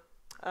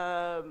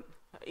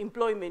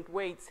employment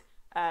weights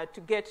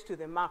to get to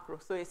the macro.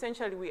 So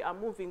essentially, we are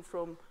moving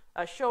from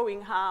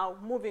showing how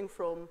moving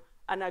from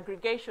an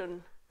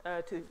aggregation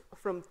at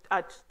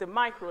the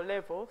micro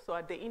level, so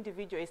at the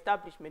individual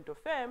establishment of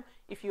firm,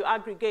 if you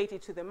aggregate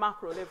it to the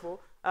macro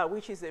level,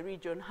 which is a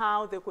region,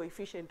 how the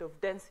coefficient of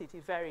density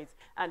varies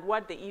and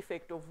what the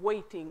effect of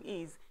weighting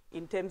is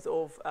in terms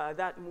of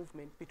that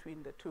movement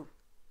between the two.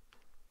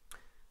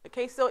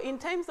 Okay, so in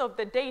terms of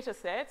the data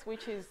sets,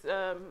 which is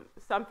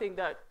something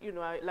that, you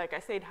know, like I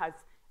said, has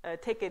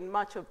taken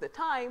much of the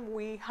time,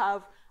 we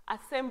have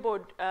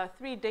assembled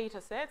 3 data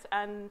sets,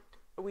 and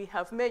we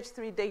have merged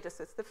 3 data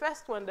sets. The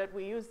first one that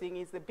we're using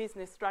is the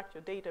business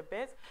structure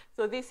database.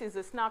 So this is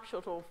a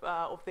snapshot of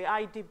the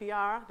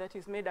IDBR that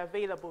is made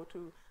available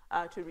to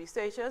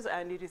researchers,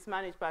 and it is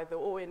managed by the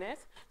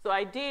ONS. So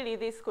ideally,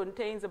 this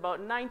contains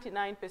about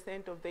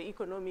 99% of the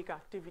economic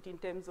activity in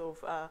terms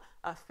of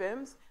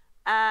firms.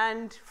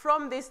 And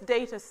from this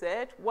data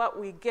set, what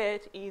we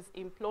get is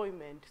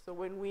employment. So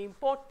when we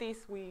import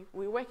this, we're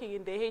working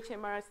in the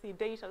HMRC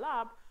data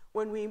lab.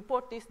 When we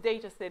import this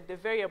data set, the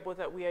variable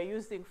that we are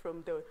using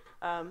from the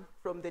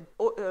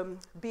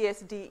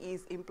BSD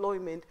is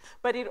employment.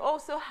 But it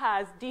also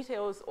has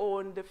details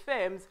on the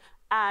firms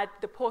at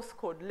the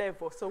postcode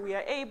level. So we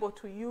are able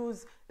to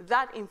use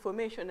that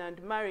information and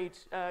marry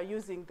it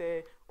using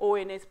the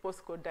ONS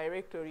postcode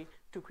directory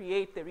to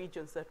create the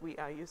regions that we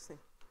are using.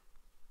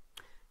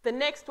 The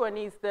next one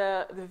is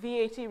the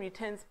VAT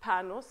returns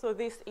panel. So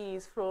this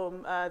is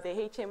from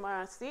the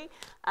HMRC,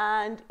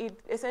 and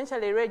it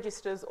essentially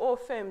registers all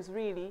firms,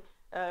 really.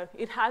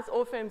 It has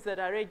all firms that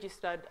are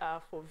registered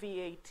for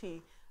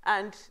VAT.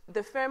 And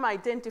the firm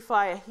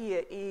identifier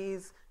here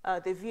is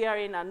the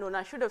VRN unknown.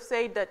 I should have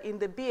said that in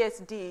the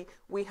BSD,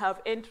 we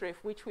have NTREF,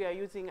 which we are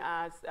using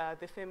as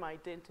the firm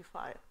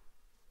identifier.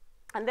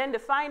 And then the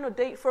final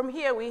date, from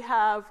here we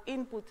have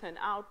input and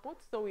output.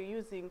 So we're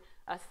using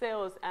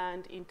sales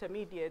and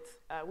intermediates,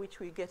 which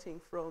we're getting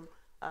from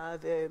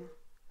the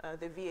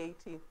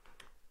VAT.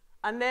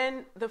 And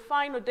then the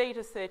final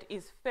data set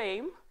is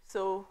FAME.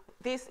 So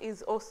this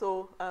is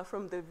also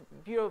from the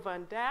Bureau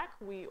van Dijk.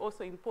 We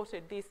also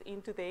imported this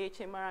into the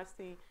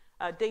HMRC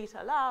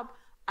data lab.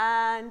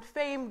 And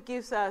FAME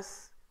gives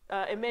us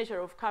a measure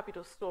of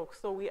capital stock.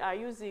 So we are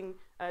using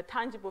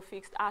tangible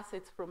fixed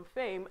assets from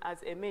FAME as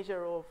a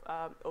measure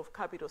of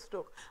capital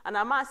stock. And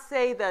I must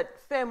say that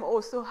FAME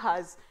also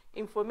has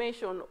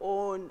information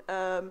on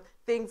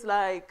things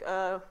like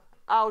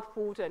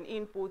output and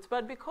inputs,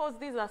 but because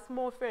these are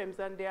small firms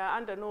and they are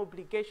under no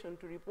obligation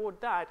to report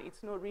that,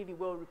 it's not really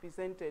well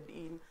represented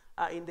in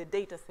the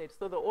data set.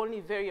 So the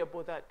only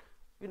variable that,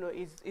 you know,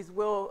 is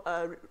well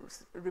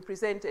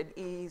represented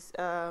is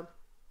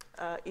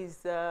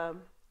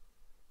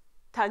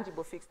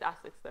tangible fixed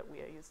assets that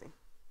we are using.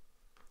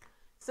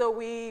 So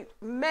we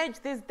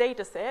merged these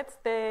data sets.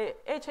 The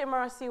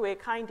HMRC were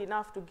kind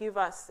enough to give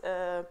us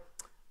a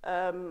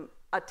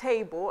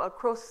table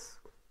across,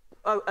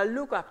 a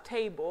lookup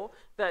table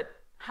that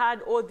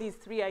had all these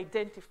 3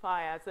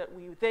 identifiers that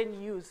we then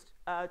used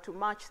to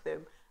match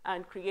them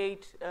and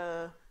create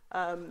a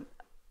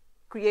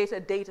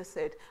data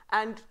set.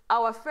 And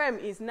our firm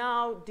is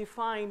now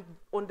defined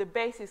on the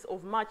basis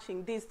of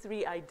matching these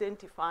 3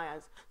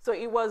 identifiers. So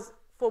it was,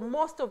 for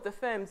most of the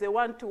firms, a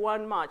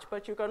 1-to-1 match,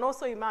 but you can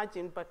also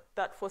imagine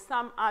that for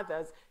some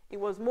others, it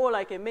was more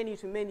like a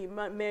many-to-many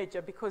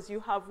merger, because you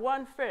have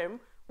one firm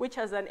which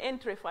has an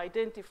NTREF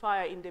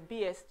identifier in the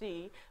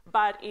BSD,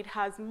 but it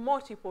has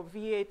multiple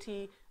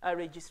VAT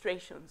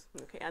registrations.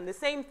 Okay? And the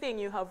same thing,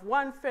 you have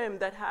one firm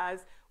that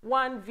has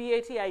one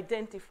VAT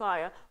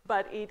identifier,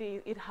 but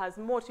it has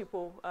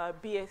multiple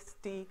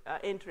BSD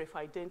NTREF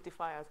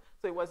identifiers.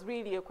 So it was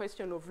really a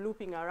question of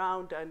looping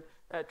around and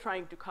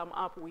trying to come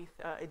up with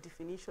a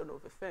definition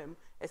of a firm,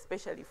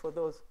 especially for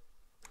those.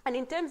 And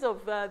in terms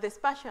of the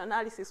spatial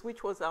analysis,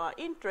 which was our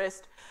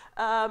interest,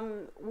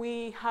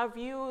 we have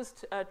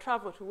used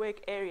travel to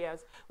work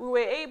areas. We were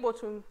able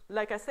to,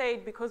 like I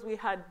said, because we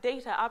had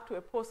data up to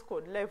a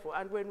postcode level,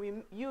 and when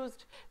we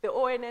used the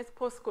ONS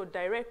postcode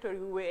directory,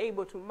 we were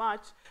able to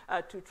match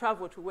to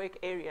travel to work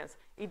areas.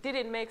 It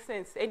didn't make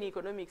sense, any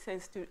economic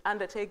sense, to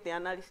undertake the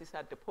analysis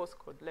at the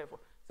postcode level.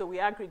 So we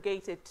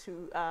aggregated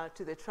to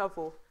the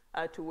travel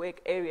to work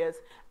areas.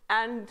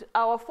 And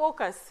our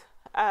focus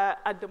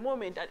at the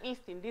moment, at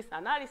least in this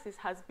analysis,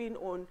 has been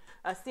on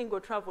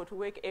single travel to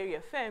work area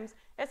firms,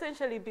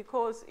 essentially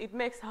because it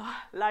makes our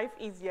life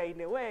easier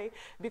in a way,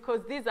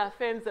 because these are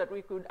firms that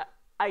we could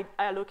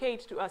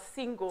allocate to a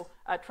single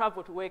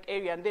travel to work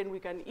area, and then we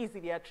can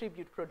easily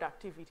attribute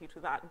productivity to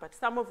that. But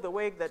some of the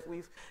work that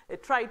we've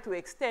tried to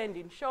extend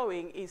in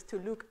showing is to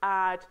look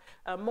at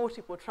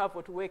multiple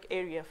travel to work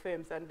area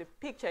firms, and the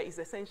picture is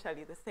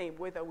essentially the same,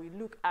 whether we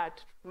look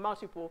at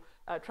multiple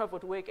travel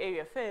to work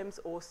area firms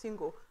or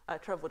single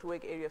travel to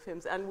work area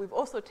firms. And we've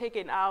also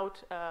taken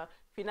out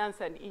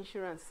finance and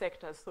insurance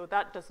sectors, so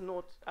that does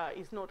not,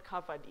 is not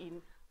covered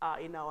in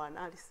our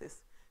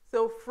analysis.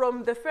 So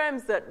from the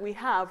firms that we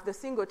have, the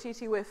single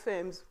TTW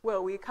firms,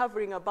 well, we're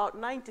covering about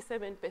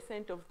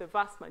 97% of the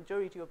vast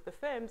majority of the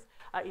firms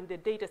in the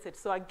data set.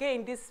 So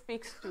again, this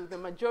speaks to the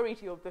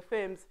majority of the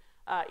firms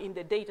in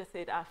the data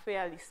set are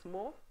fairly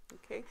small,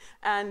 okay?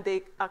 And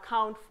they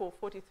account for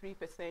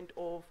 43%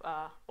 of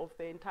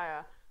the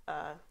entire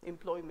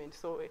employment.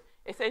 So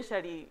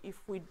essentially,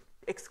 if we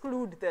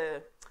exclude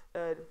the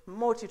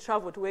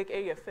multi-travel to work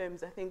area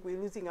firms, I think we're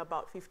losing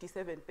about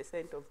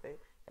 57% of the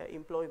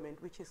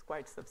employment, which is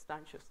quite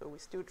substantial. So we're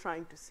still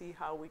trying to see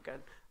how we can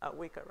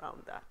work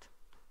around that.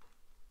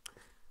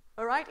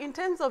 All right, in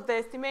terms of the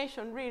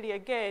estimation, really,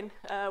 again,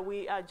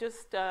 we are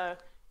just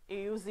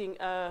using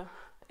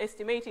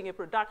estimating a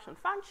production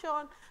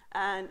function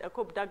and a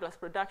Cobb-Douglas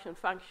production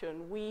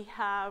function. We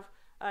have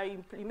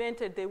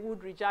implemented the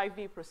Woodridge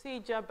IV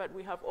procedure, but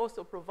we have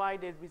also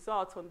provided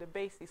results on the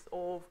basis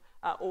of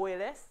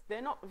OLS.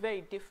 They're not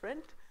very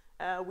different.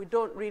 We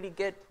don't really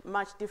get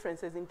much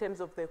differences in terms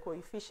of the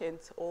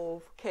coefficients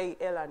of K,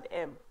 L, and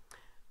M.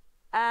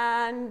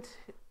 And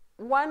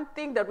one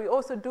thing that we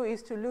also do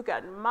is to look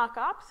at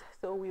markups.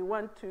 So we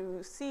want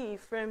to see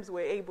if firms were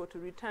able to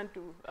return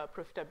to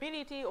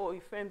profitability, or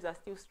if firms are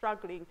still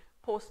struggling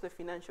post the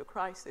financial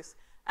crisis.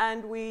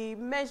 And we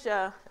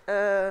measure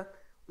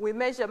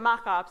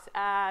markups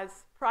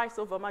as price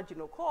over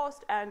marginal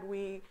cost, and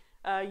we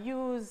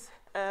use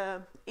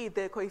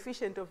the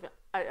coefficient of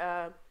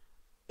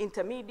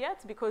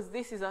intermediates, because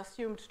this is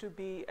assumed to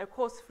be a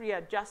cost-free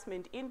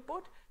adjustment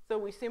input. So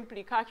we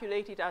simply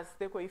calculate it as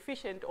the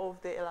coefficient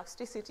of the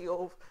elasticity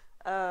of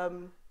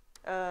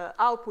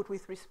output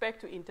with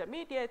respect to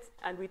intermediates,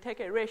 and we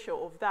take a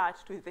ratio of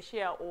that to the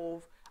share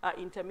of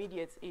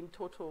intermediates in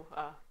total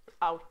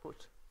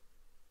output.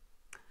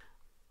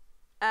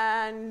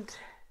 And,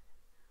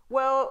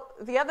 well,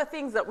 the other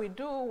things that we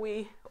do,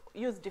 we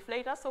use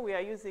deflators, so we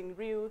are using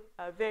real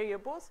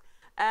variables.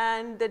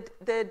 And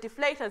the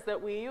deflators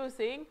that we're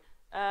using,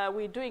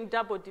 we're doing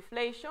double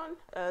deflation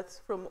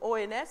from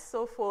ONS.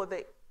 So for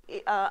the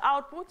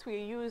outputs,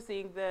 we're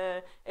using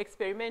the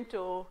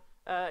experimental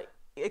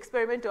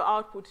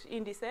output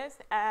indices,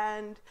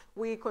 and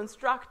we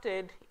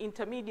constructed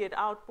intermediate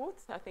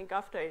outputs, I think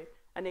after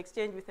an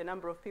exchange with a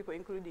number of people,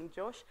 including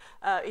Josh.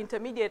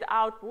 Intermediate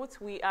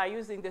outputs, we are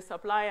using the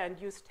supply and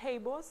use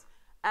tables.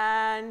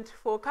 And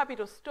for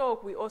capital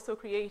stock, we also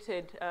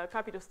created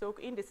capital stock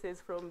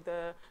indices from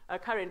the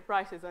current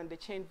prices and the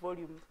change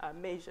volume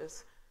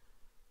measures.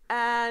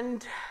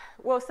 And,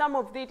 well, some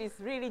of it is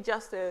really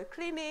just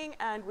cleaning,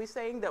 and we're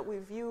saying that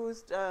we've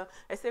used a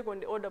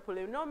second order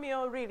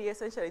polynomial. Really,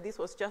 essentially, this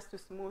was just to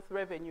smooth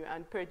revenue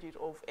and purge it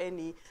of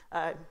any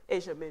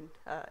measurement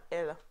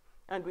error.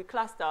 And we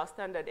cluster our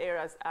standard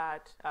errors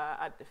at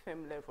the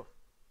firm level.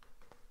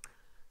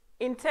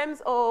 In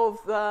terms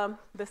of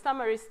the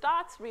summary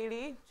stats,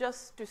 really,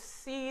 just to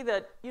see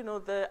that, you know,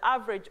 the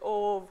average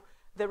of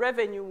the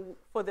revenue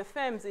for the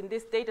firms in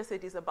this data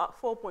set is about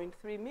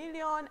 4.3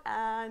 million,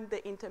 and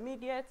the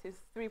intermediates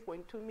is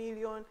 3.2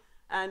 million,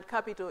 and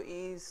capital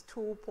is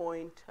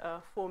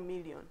 2.4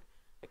 million.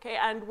 Okay,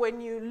 and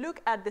when you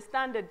look at the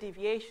standard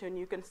deviation,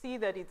 you can see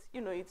that it's,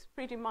 you know, it's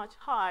pretty much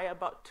high,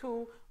 about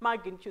 2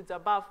 magnitudes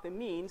above the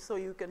mean. So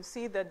you can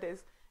see that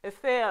there's a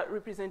fair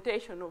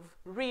representation of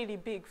really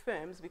big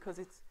firms, because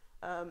it's,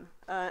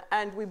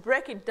 and we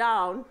break it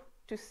down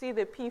to see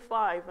the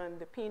P5 and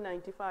the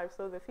P95,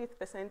 so the 5th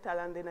percentile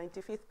and the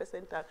 95th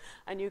percentile.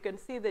 And you can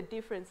see the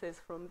differences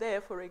from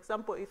there. For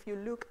example, if you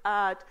look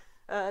at,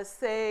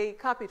 say,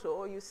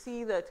 capital, you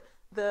see that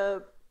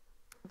the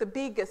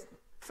biggest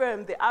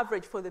firm, the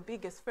average for the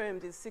biggest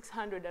firms is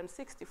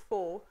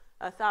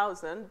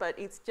 664,000, but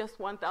it's just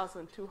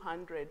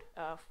 1,200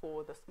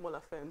 for the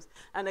smaller firms.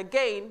 And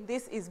again,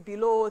 this is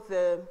below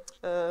the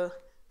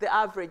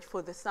average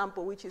for the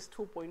sample, which is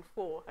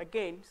 2.4.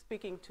 Again,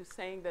 speaking to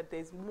saying that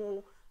there's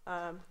more,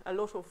 a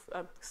lot of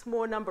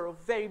small number of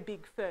very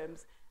big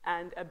firms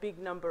and a big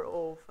number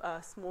of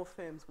small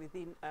firms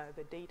within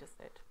the data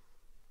set.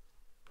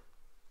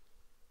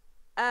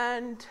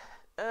 And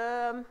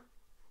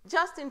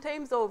just in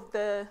terms of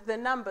the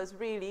numbers,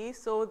 really,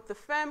 so the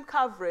firm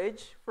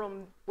coverage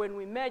from when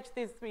we merge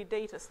these 3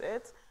 data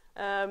sets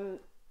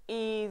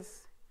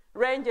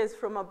ranges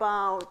from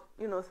about,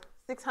 you know,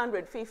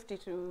 650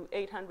 to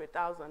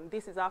 800,000.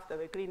 This is after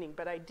the cleaning,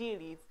 but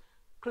ideally it's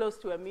close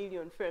to 1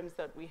 million firms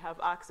that we have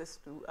access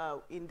to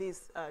in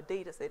this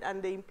data set.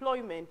 And the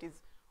employment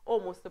is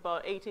almost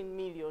about 18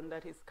 million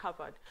that is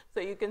covered. So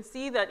you can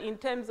see that in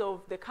terms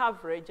of the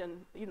coverage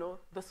and, you know,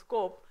 the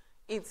scope,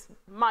 it's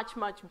much,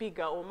 much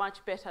bigger or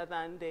much better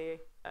than the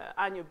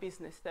annual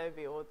business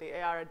survey, or the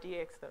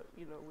ARDX that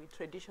we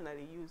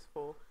traditionally use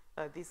for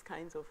these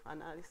kinds of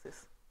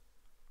analysis.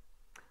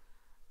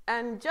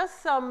 And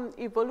just some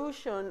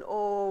evolution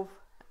of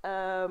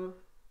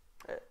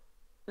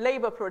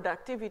labor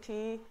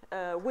productivity,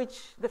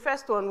 which the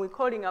first one we're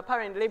calling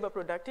apparent labor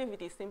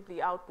productivity is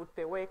simply output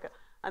per worker.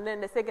 And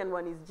then the second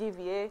one is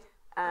GVA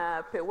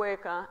per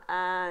worker.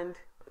 And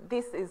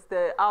this is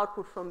the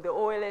output from the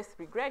OLS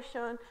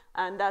regression,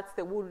 and that's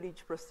the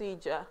Woolridge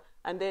procedure,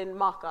 and then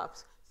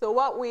markups. So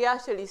what we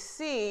actually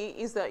see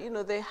is that,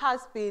 there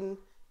has been,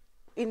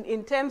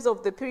 in terms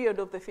of the period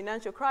of the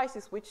financial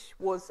crisis, which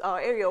was our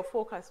area of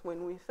focus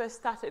when we first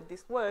started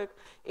this work,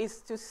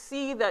 is to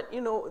see that,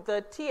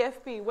 the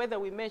TFP, whether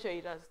we measure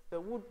it as the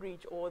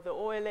Woolridge or the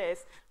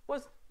OLS,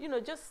 was,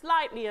 just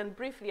slightly and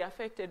briefly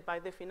affected by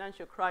the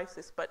financial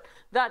crisis, but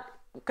that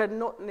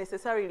cannot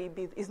necessarily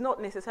is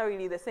not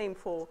necessarily the same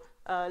for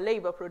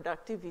labor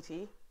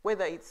productivity,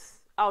 whether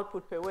it's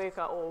output per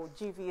worker or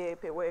GVA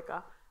per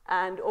worker,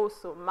 and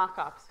also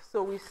markups.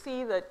 So we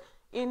see that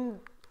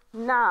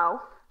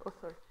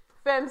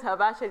firms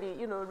have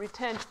actually,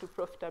 returned to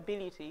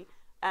profitability,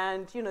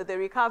 and, the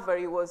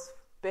recovery was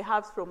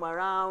perhaps from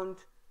around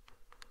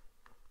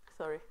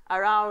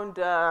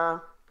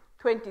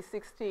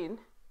 2016,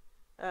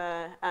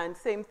 and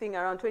same thing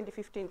around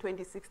 2015,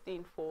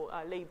 2016 for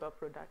labor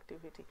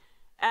productivity.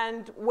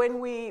 And when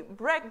we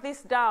break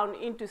this down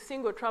into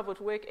single travel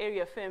to work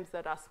area firms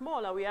that are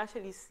smaller, we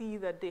actually see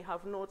that they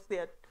have not,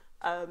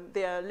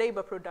 their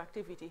labor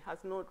productivity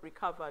has not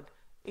recovered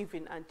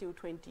even until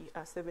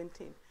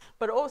 2017.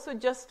 But also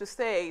just to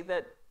say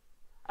that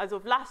as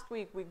of last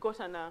week, we got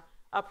an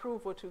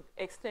approval to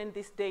extend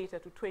this data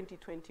to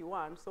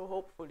 2021. So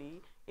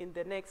hopefully in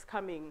the next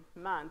coming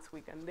months,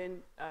 we can then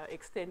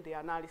extend the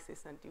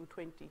analysis until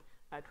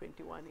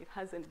 2021. It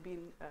hasn't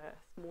been a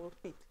small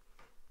feat.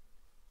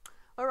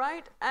 All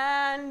right,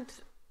 and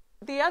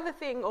the other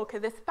thing,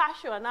 the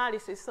spatial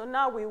analysis. So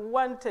now we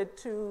wanted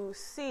to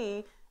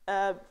see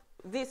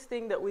this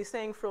thing that we're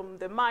saying from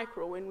the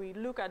micro, when we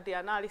look at the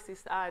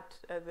analysis at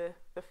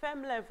the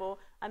firm level,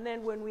 and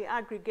then when we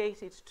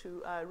aggregate it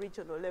to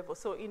regional level.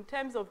 So in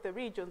terms of the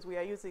regions, we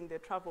are using the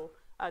travel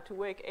to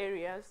work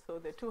areas, so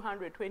the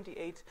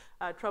 228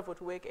 travel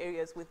to work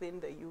areas within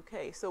the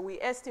UK. So we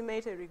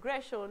estimate a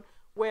regression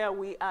where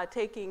we are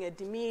taking a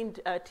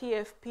demeaned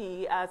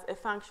TFP as a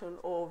function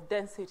of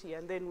density,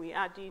 and then we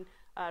add in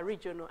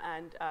regional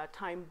and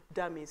time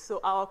dummies. So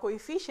our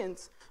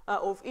coefficients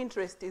of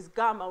interest is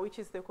gamma, which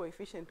is the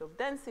coefficient of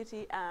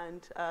density,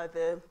 and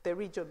the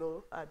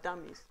regional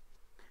dummies.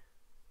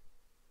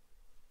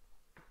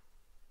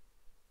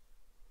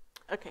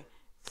 Okay,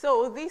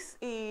 so this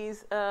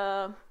is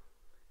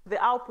the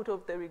output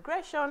of the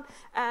regression,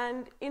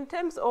 and in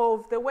terms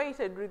of the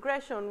weighted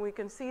regression, we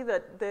can see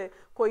that the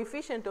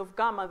coefficient of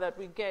gamma that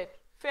we get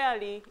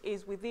fairly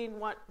is within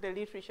what the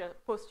literature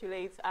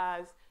postulates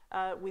as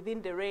within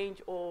the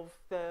range of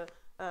the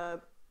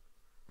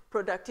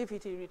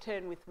productivity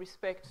return with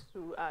respect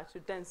to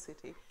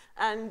density.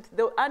 And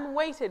the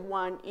unweighted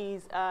one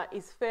is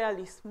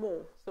fairly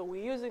small. So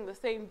we're using the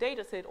same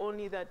data set,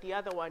 only that the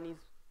other one is,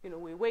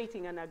 we're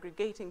weighting and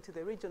aggregating to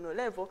the regional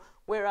level,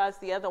 whereas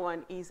the other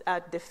one is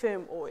at the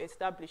firm or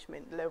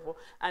establishment level.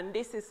 And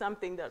this is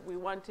something that we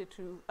wanted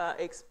to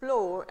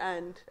explore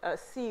and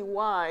see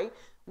why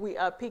we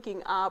are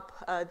picking up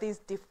these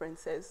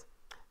differences.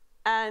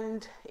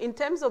 And in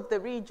terms of the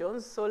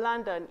regions, so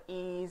London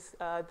is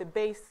the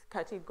base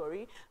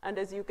category. And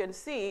as you can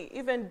see,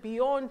 even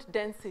beyond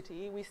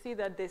density, we see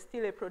that there's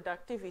still a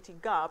productivity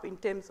gap in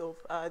terms of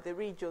the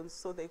regions.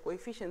 So the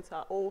coefficients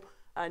are all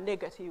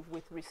negative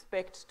with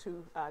respect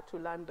to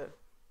London.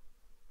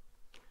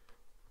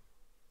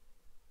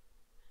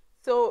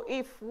 So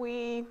if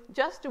we,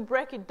 just to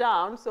break it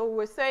down, so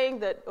we're saying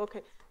that,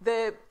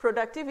 the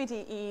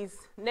productivity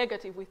is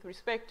negative with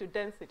respect to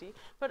density,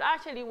 but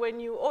actually when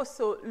you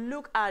also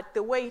look at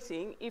the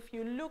weighting, if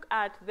you look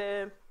at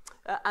the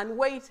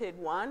unweighted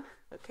one,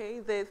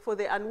 for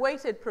the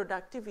unweighted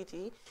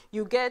productivity,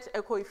 you get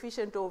a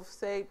coefficient of,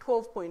 say,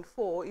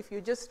 12.4 if you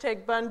just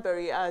take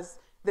Banbury as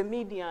the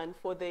median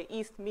for the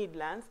East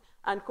Midlands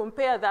and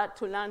compare that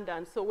to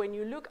London. So when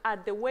you look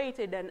at the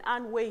weighted and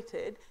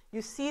unweighted,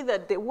 you see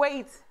that the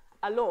weights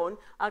alone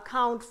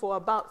account for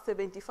about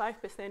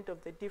 75%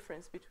 of the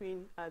difference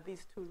between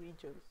these two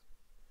regions.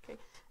 Okay.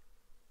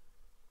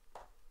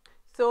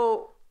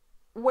 So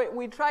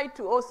we tried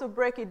to also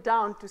break it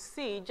down to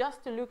see,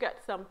 just to look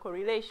at some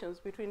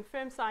correlations between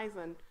firm size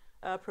and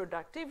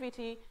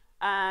productivity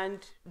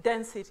and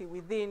density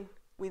within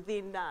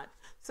that.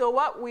 So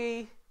what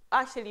we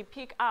actually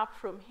pick up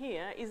from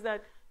here is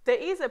that there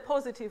is a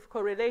positive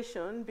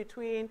correlation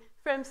between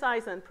firm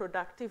size and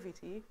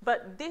productivity,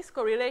 but this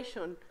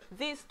correlation,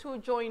 these two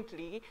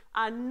jointly,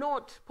 are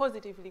not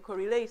positively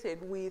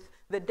correlated with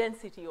the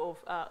density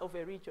of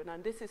a region.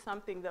 And this is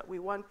something that we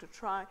want to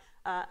try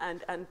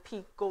and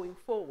pick going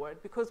forward,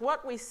 because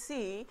what we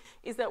see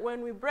is that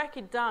when we break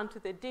it down to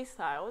the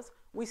deciles,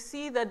 we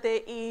see that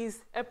there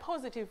is a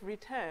positive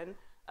return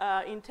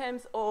in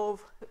terms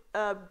of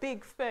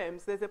big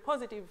firms, there's a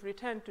positive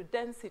return to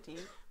density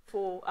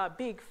for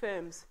big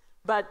firms,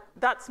 but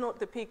that's not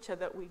the picture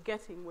that we're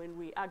getting when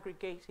we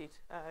aggregate it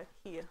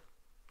here.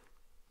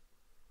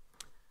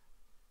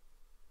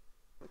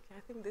 Okay,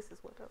 I think this is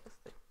what I was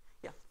saying.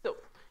 Yeah, so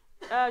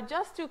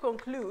just to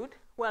conclude,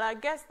 well, I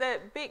guess the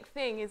big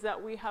thing is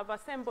that we have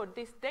assembled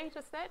this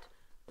data set.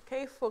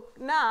 Okay, for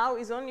now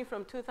is only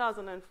from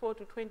 2004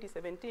 to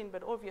 2017,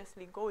 but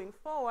obviously going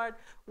forward,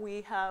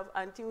 we have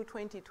until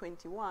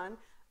 2021,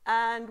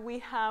 and we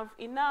have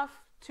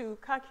enough to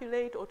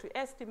calculate or to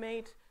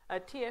estimate a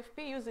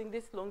TFP using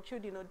this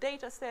longitudinal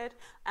data set,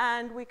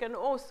 and we can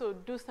also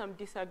do some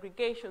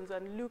disaggregations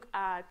and look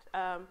at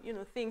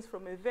things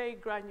from a very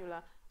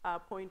granular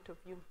point of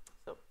view.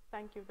 So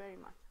thank you very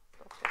much.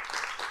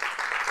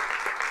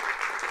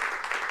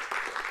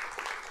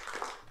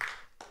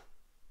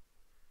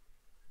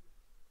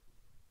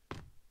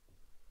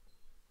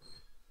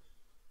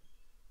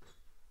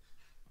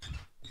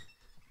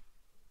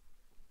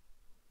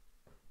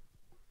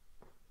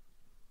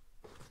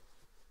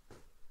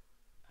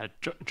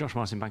 Josh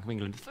Martin, Bank of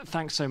England.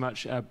 Thanks so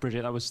much,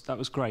 Bridget. That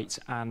was great,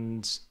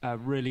 and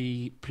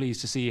really pleased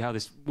to see how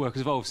this work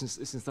has evolved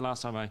since the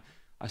last time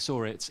I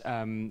saw it.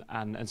 And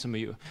some of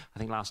you, I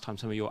think last time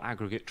some of your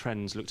aggregate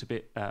trends looked a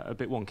bit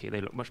wonky. They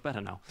look much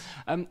better now.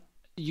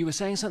 You were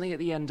saying something at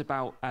the end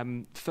about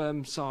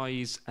firm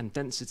size and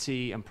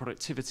density and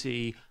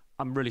productivity.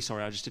 I'm really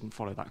sorry, I just didn't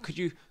follow that. Could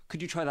you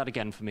try that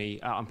again for me?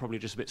 I'm probably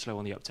just a bit slow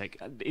on the uptake.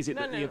 Is it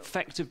that the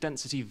effective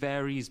density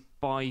varies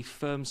by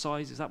firm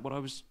size? Is that what I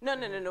was? No.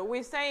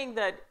 We're saying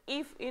that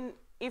if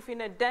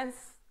in a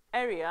dense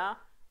area,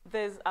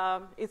 there's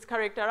it's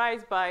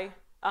characterized by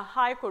a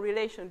high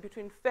correlation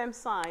between firm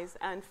size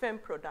and firm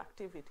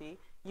productivity,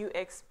 you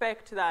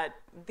expect that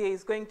there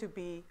is going to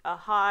be a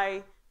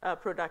high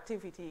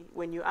productivity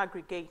when you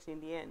aggregate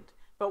in the end.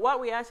 But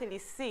what we actually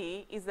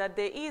see is that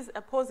there is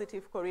a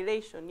positive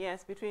correlation,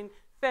 yes, between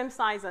firm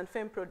size and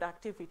firm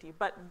productivity.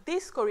 But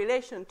this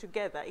correlation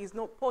together is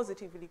not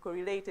positively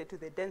correlated to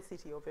the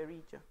density of a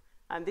region.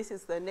 And this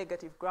is the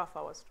negative graph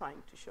I was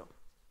trying to show.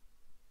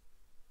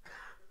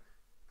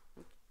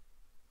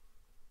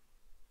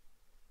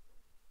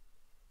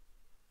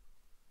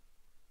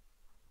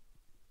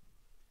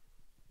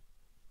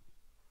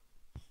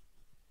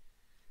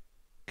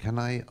 Can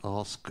I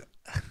ask,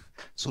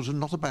 sort of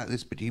not about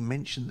this, but you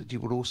mentioned that you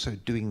were also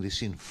doing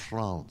this in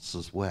France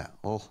as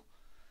well.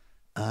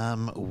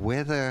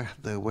 Whether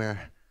there were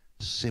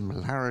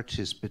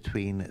similarities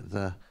between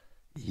the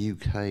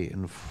UK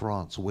and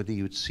France, or whether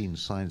you'd seen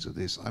signs of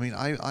this. I mean,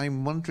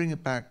 I'm wondering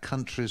about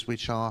countries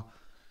which are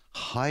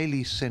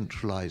highly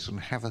centralized and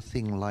have a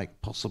thing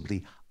like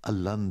possibly a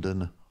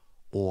London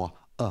or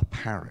a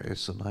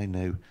Paris, and I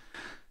know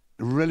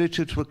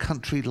relative to a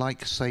country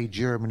like, say,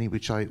 Germany,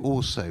 which I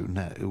also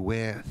know,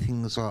 where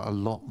things are a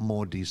lot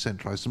more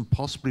decentralized, and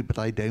possibly, but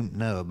I don't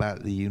know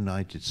about the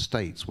United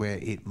States, where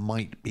it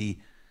might be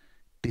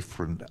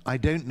different. I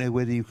don't know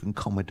whether you can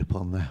comment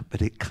upon that,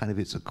 but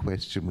it's a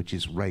question which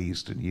is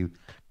raised, and you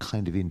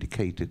kind of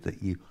indicated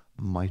that you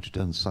might have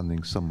done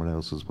something somewhere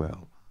else as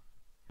well.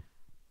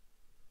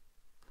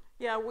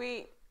 Yeah,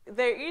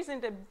 there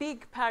isn't a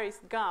big Paris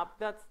gap.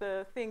 That's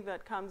the thing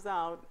that comes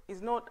out.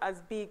 It's not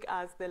as big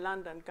as the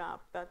London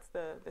gap. That's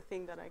the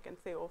thing that I can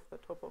say off the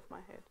top of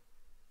my head.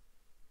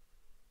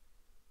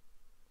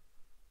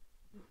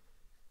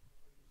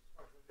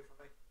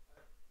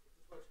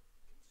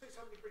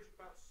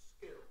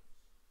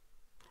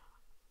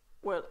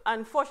 Well,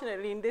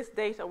 unfortunately, in this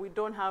data, we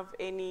don't have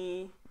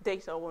any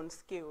data on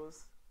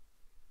skills.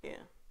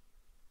 Yeah.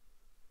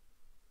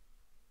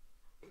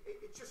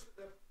 It's just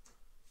that since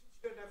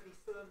you don't have any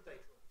firm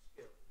data on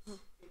skills,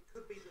 it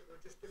could be that there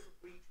are just different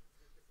regions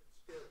with different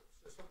skills.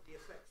 So some of the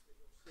effects that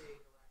you're seeing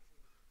are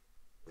actually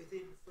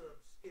within firm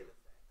skill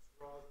effects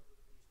rather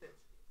than these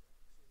density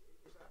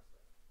effects. Is that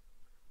fair?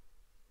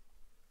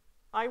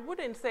 I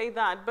wouldn't say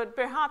that, but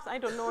perhaps, I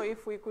don't know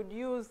if we could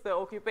use the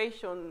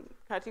occupation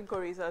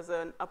categories as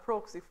a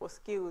proxy for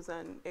skills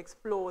and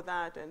explore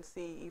that and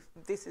see if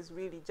this is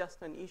really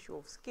just an issue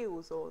of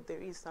skills or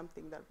there is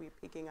something that we're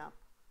picking up.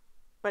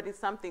 But it's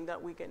something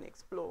that we can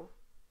explore.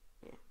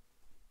 Yeah.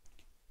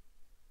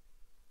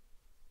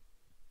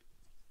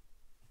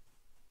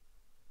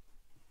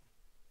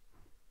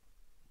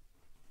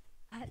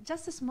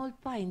 Just a small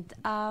point.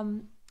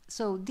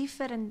 So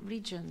different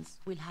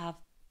regions will have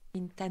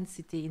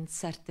intensity in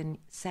certain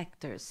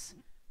sectors.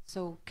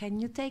 So can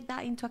you take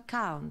that into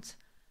account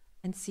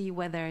and see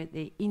whether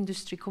the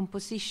industry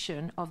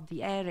composition of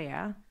the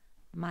area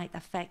might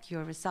affect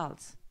your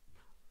results?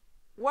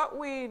 What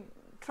we're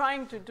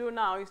trying to do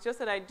now is just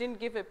that I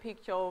didn't give a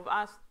picture of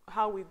us,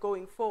 how we're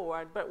going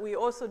forward, but we're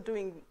also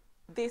doing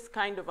this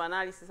kind of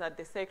analysis at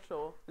the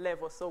sectoral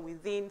level, so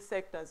within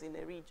sectors in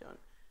a region,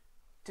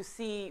 to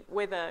see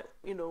whether,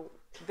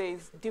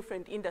 there's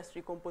different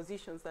industry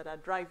compositions that are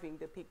driving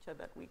the picture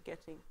that we're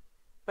getting.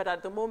 But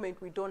at the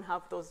moment, we don't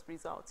have those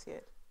results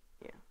yet.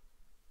 Yeah.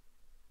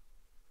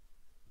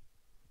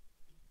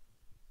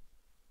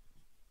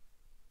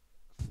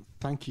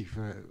 thank you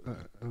for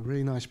a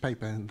really nice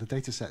paper, and the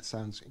data set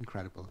sounds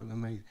incredible and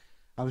amazing.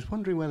 I was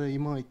wondering whether you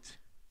might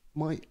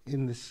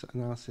in this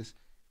analysis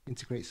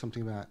integrate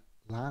something about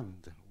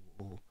land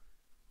or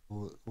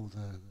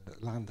the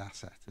land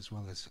asset as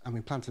well as, I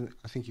mean, plant and,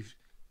 I think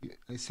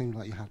it seemed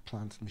like you had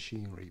plant and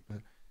machinery,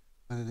 but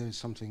whether there's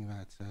something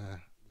about the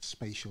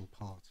spatial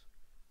part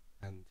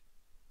and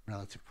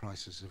relative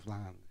prices of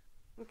land.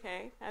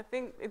 Okay, I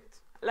think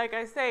it's, like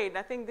I said,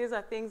 I think these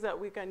are things that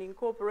we can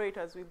incorporate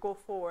as we go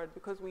forward,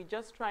 because we're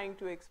just trying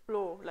to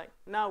explore, like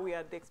now we are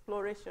at the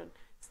exploration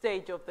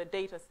stage of the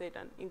data set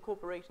and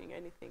incorporating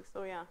anything,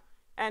 so yeah.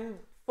 And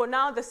for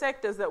now, the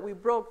sectors that we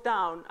broke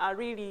down are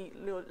really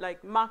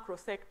like macro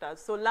sectors,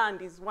 so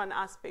land is one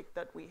aspect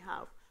that we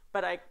have,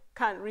 but I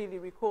can't really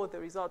recall the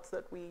results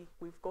that we've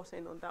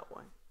gotten on that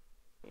one.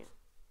 Yeah.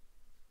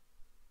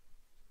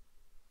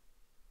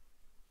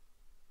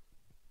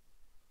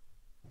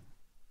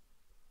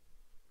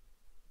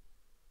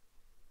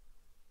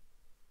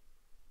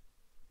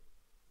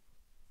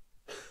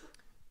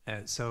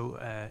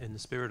 In the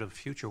spirit of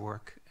future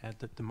work,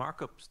 the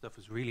markup stuff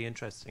is really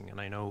interesting, and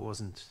I know it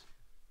wasn't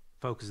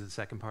focus of the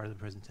second part of the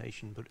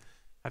presentation, but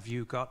have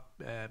you got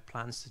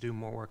plans to do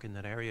more work in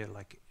that area?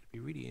 Like, it'd be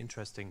really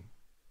interesting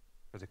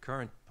for the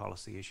current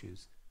policy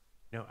issues.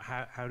 You know,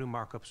 how do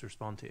markups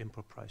respond to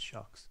input price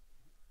shocks?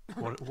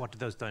 What do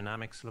those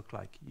dynamics look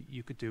like?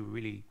 You could do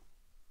really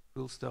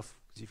cool stuff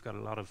because you've got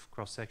a lot of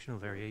cross-sectional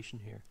variation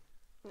here.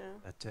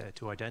 Yeah. That,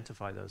 to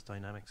identify those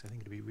dynamics, I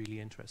think it'd be really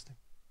interesting.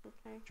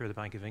 Okay. I'm sure the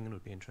Bank of England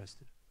would be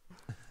interested.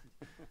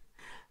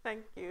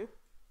 Thank you.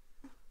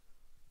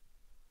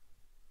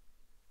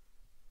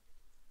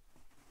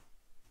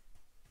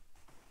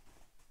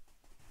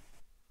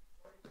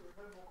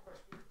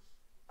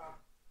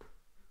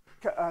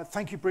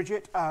 Thank you,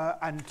 Bridget.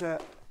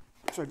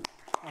 So,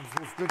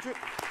 Bridget.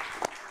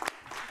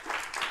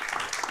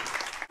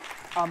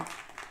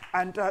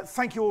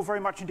 Thank you all very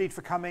much indeed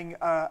for coming.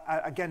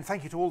 Again,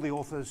 thank you to all the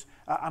authors,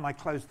 and I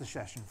close the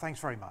session. Thanks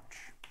very much.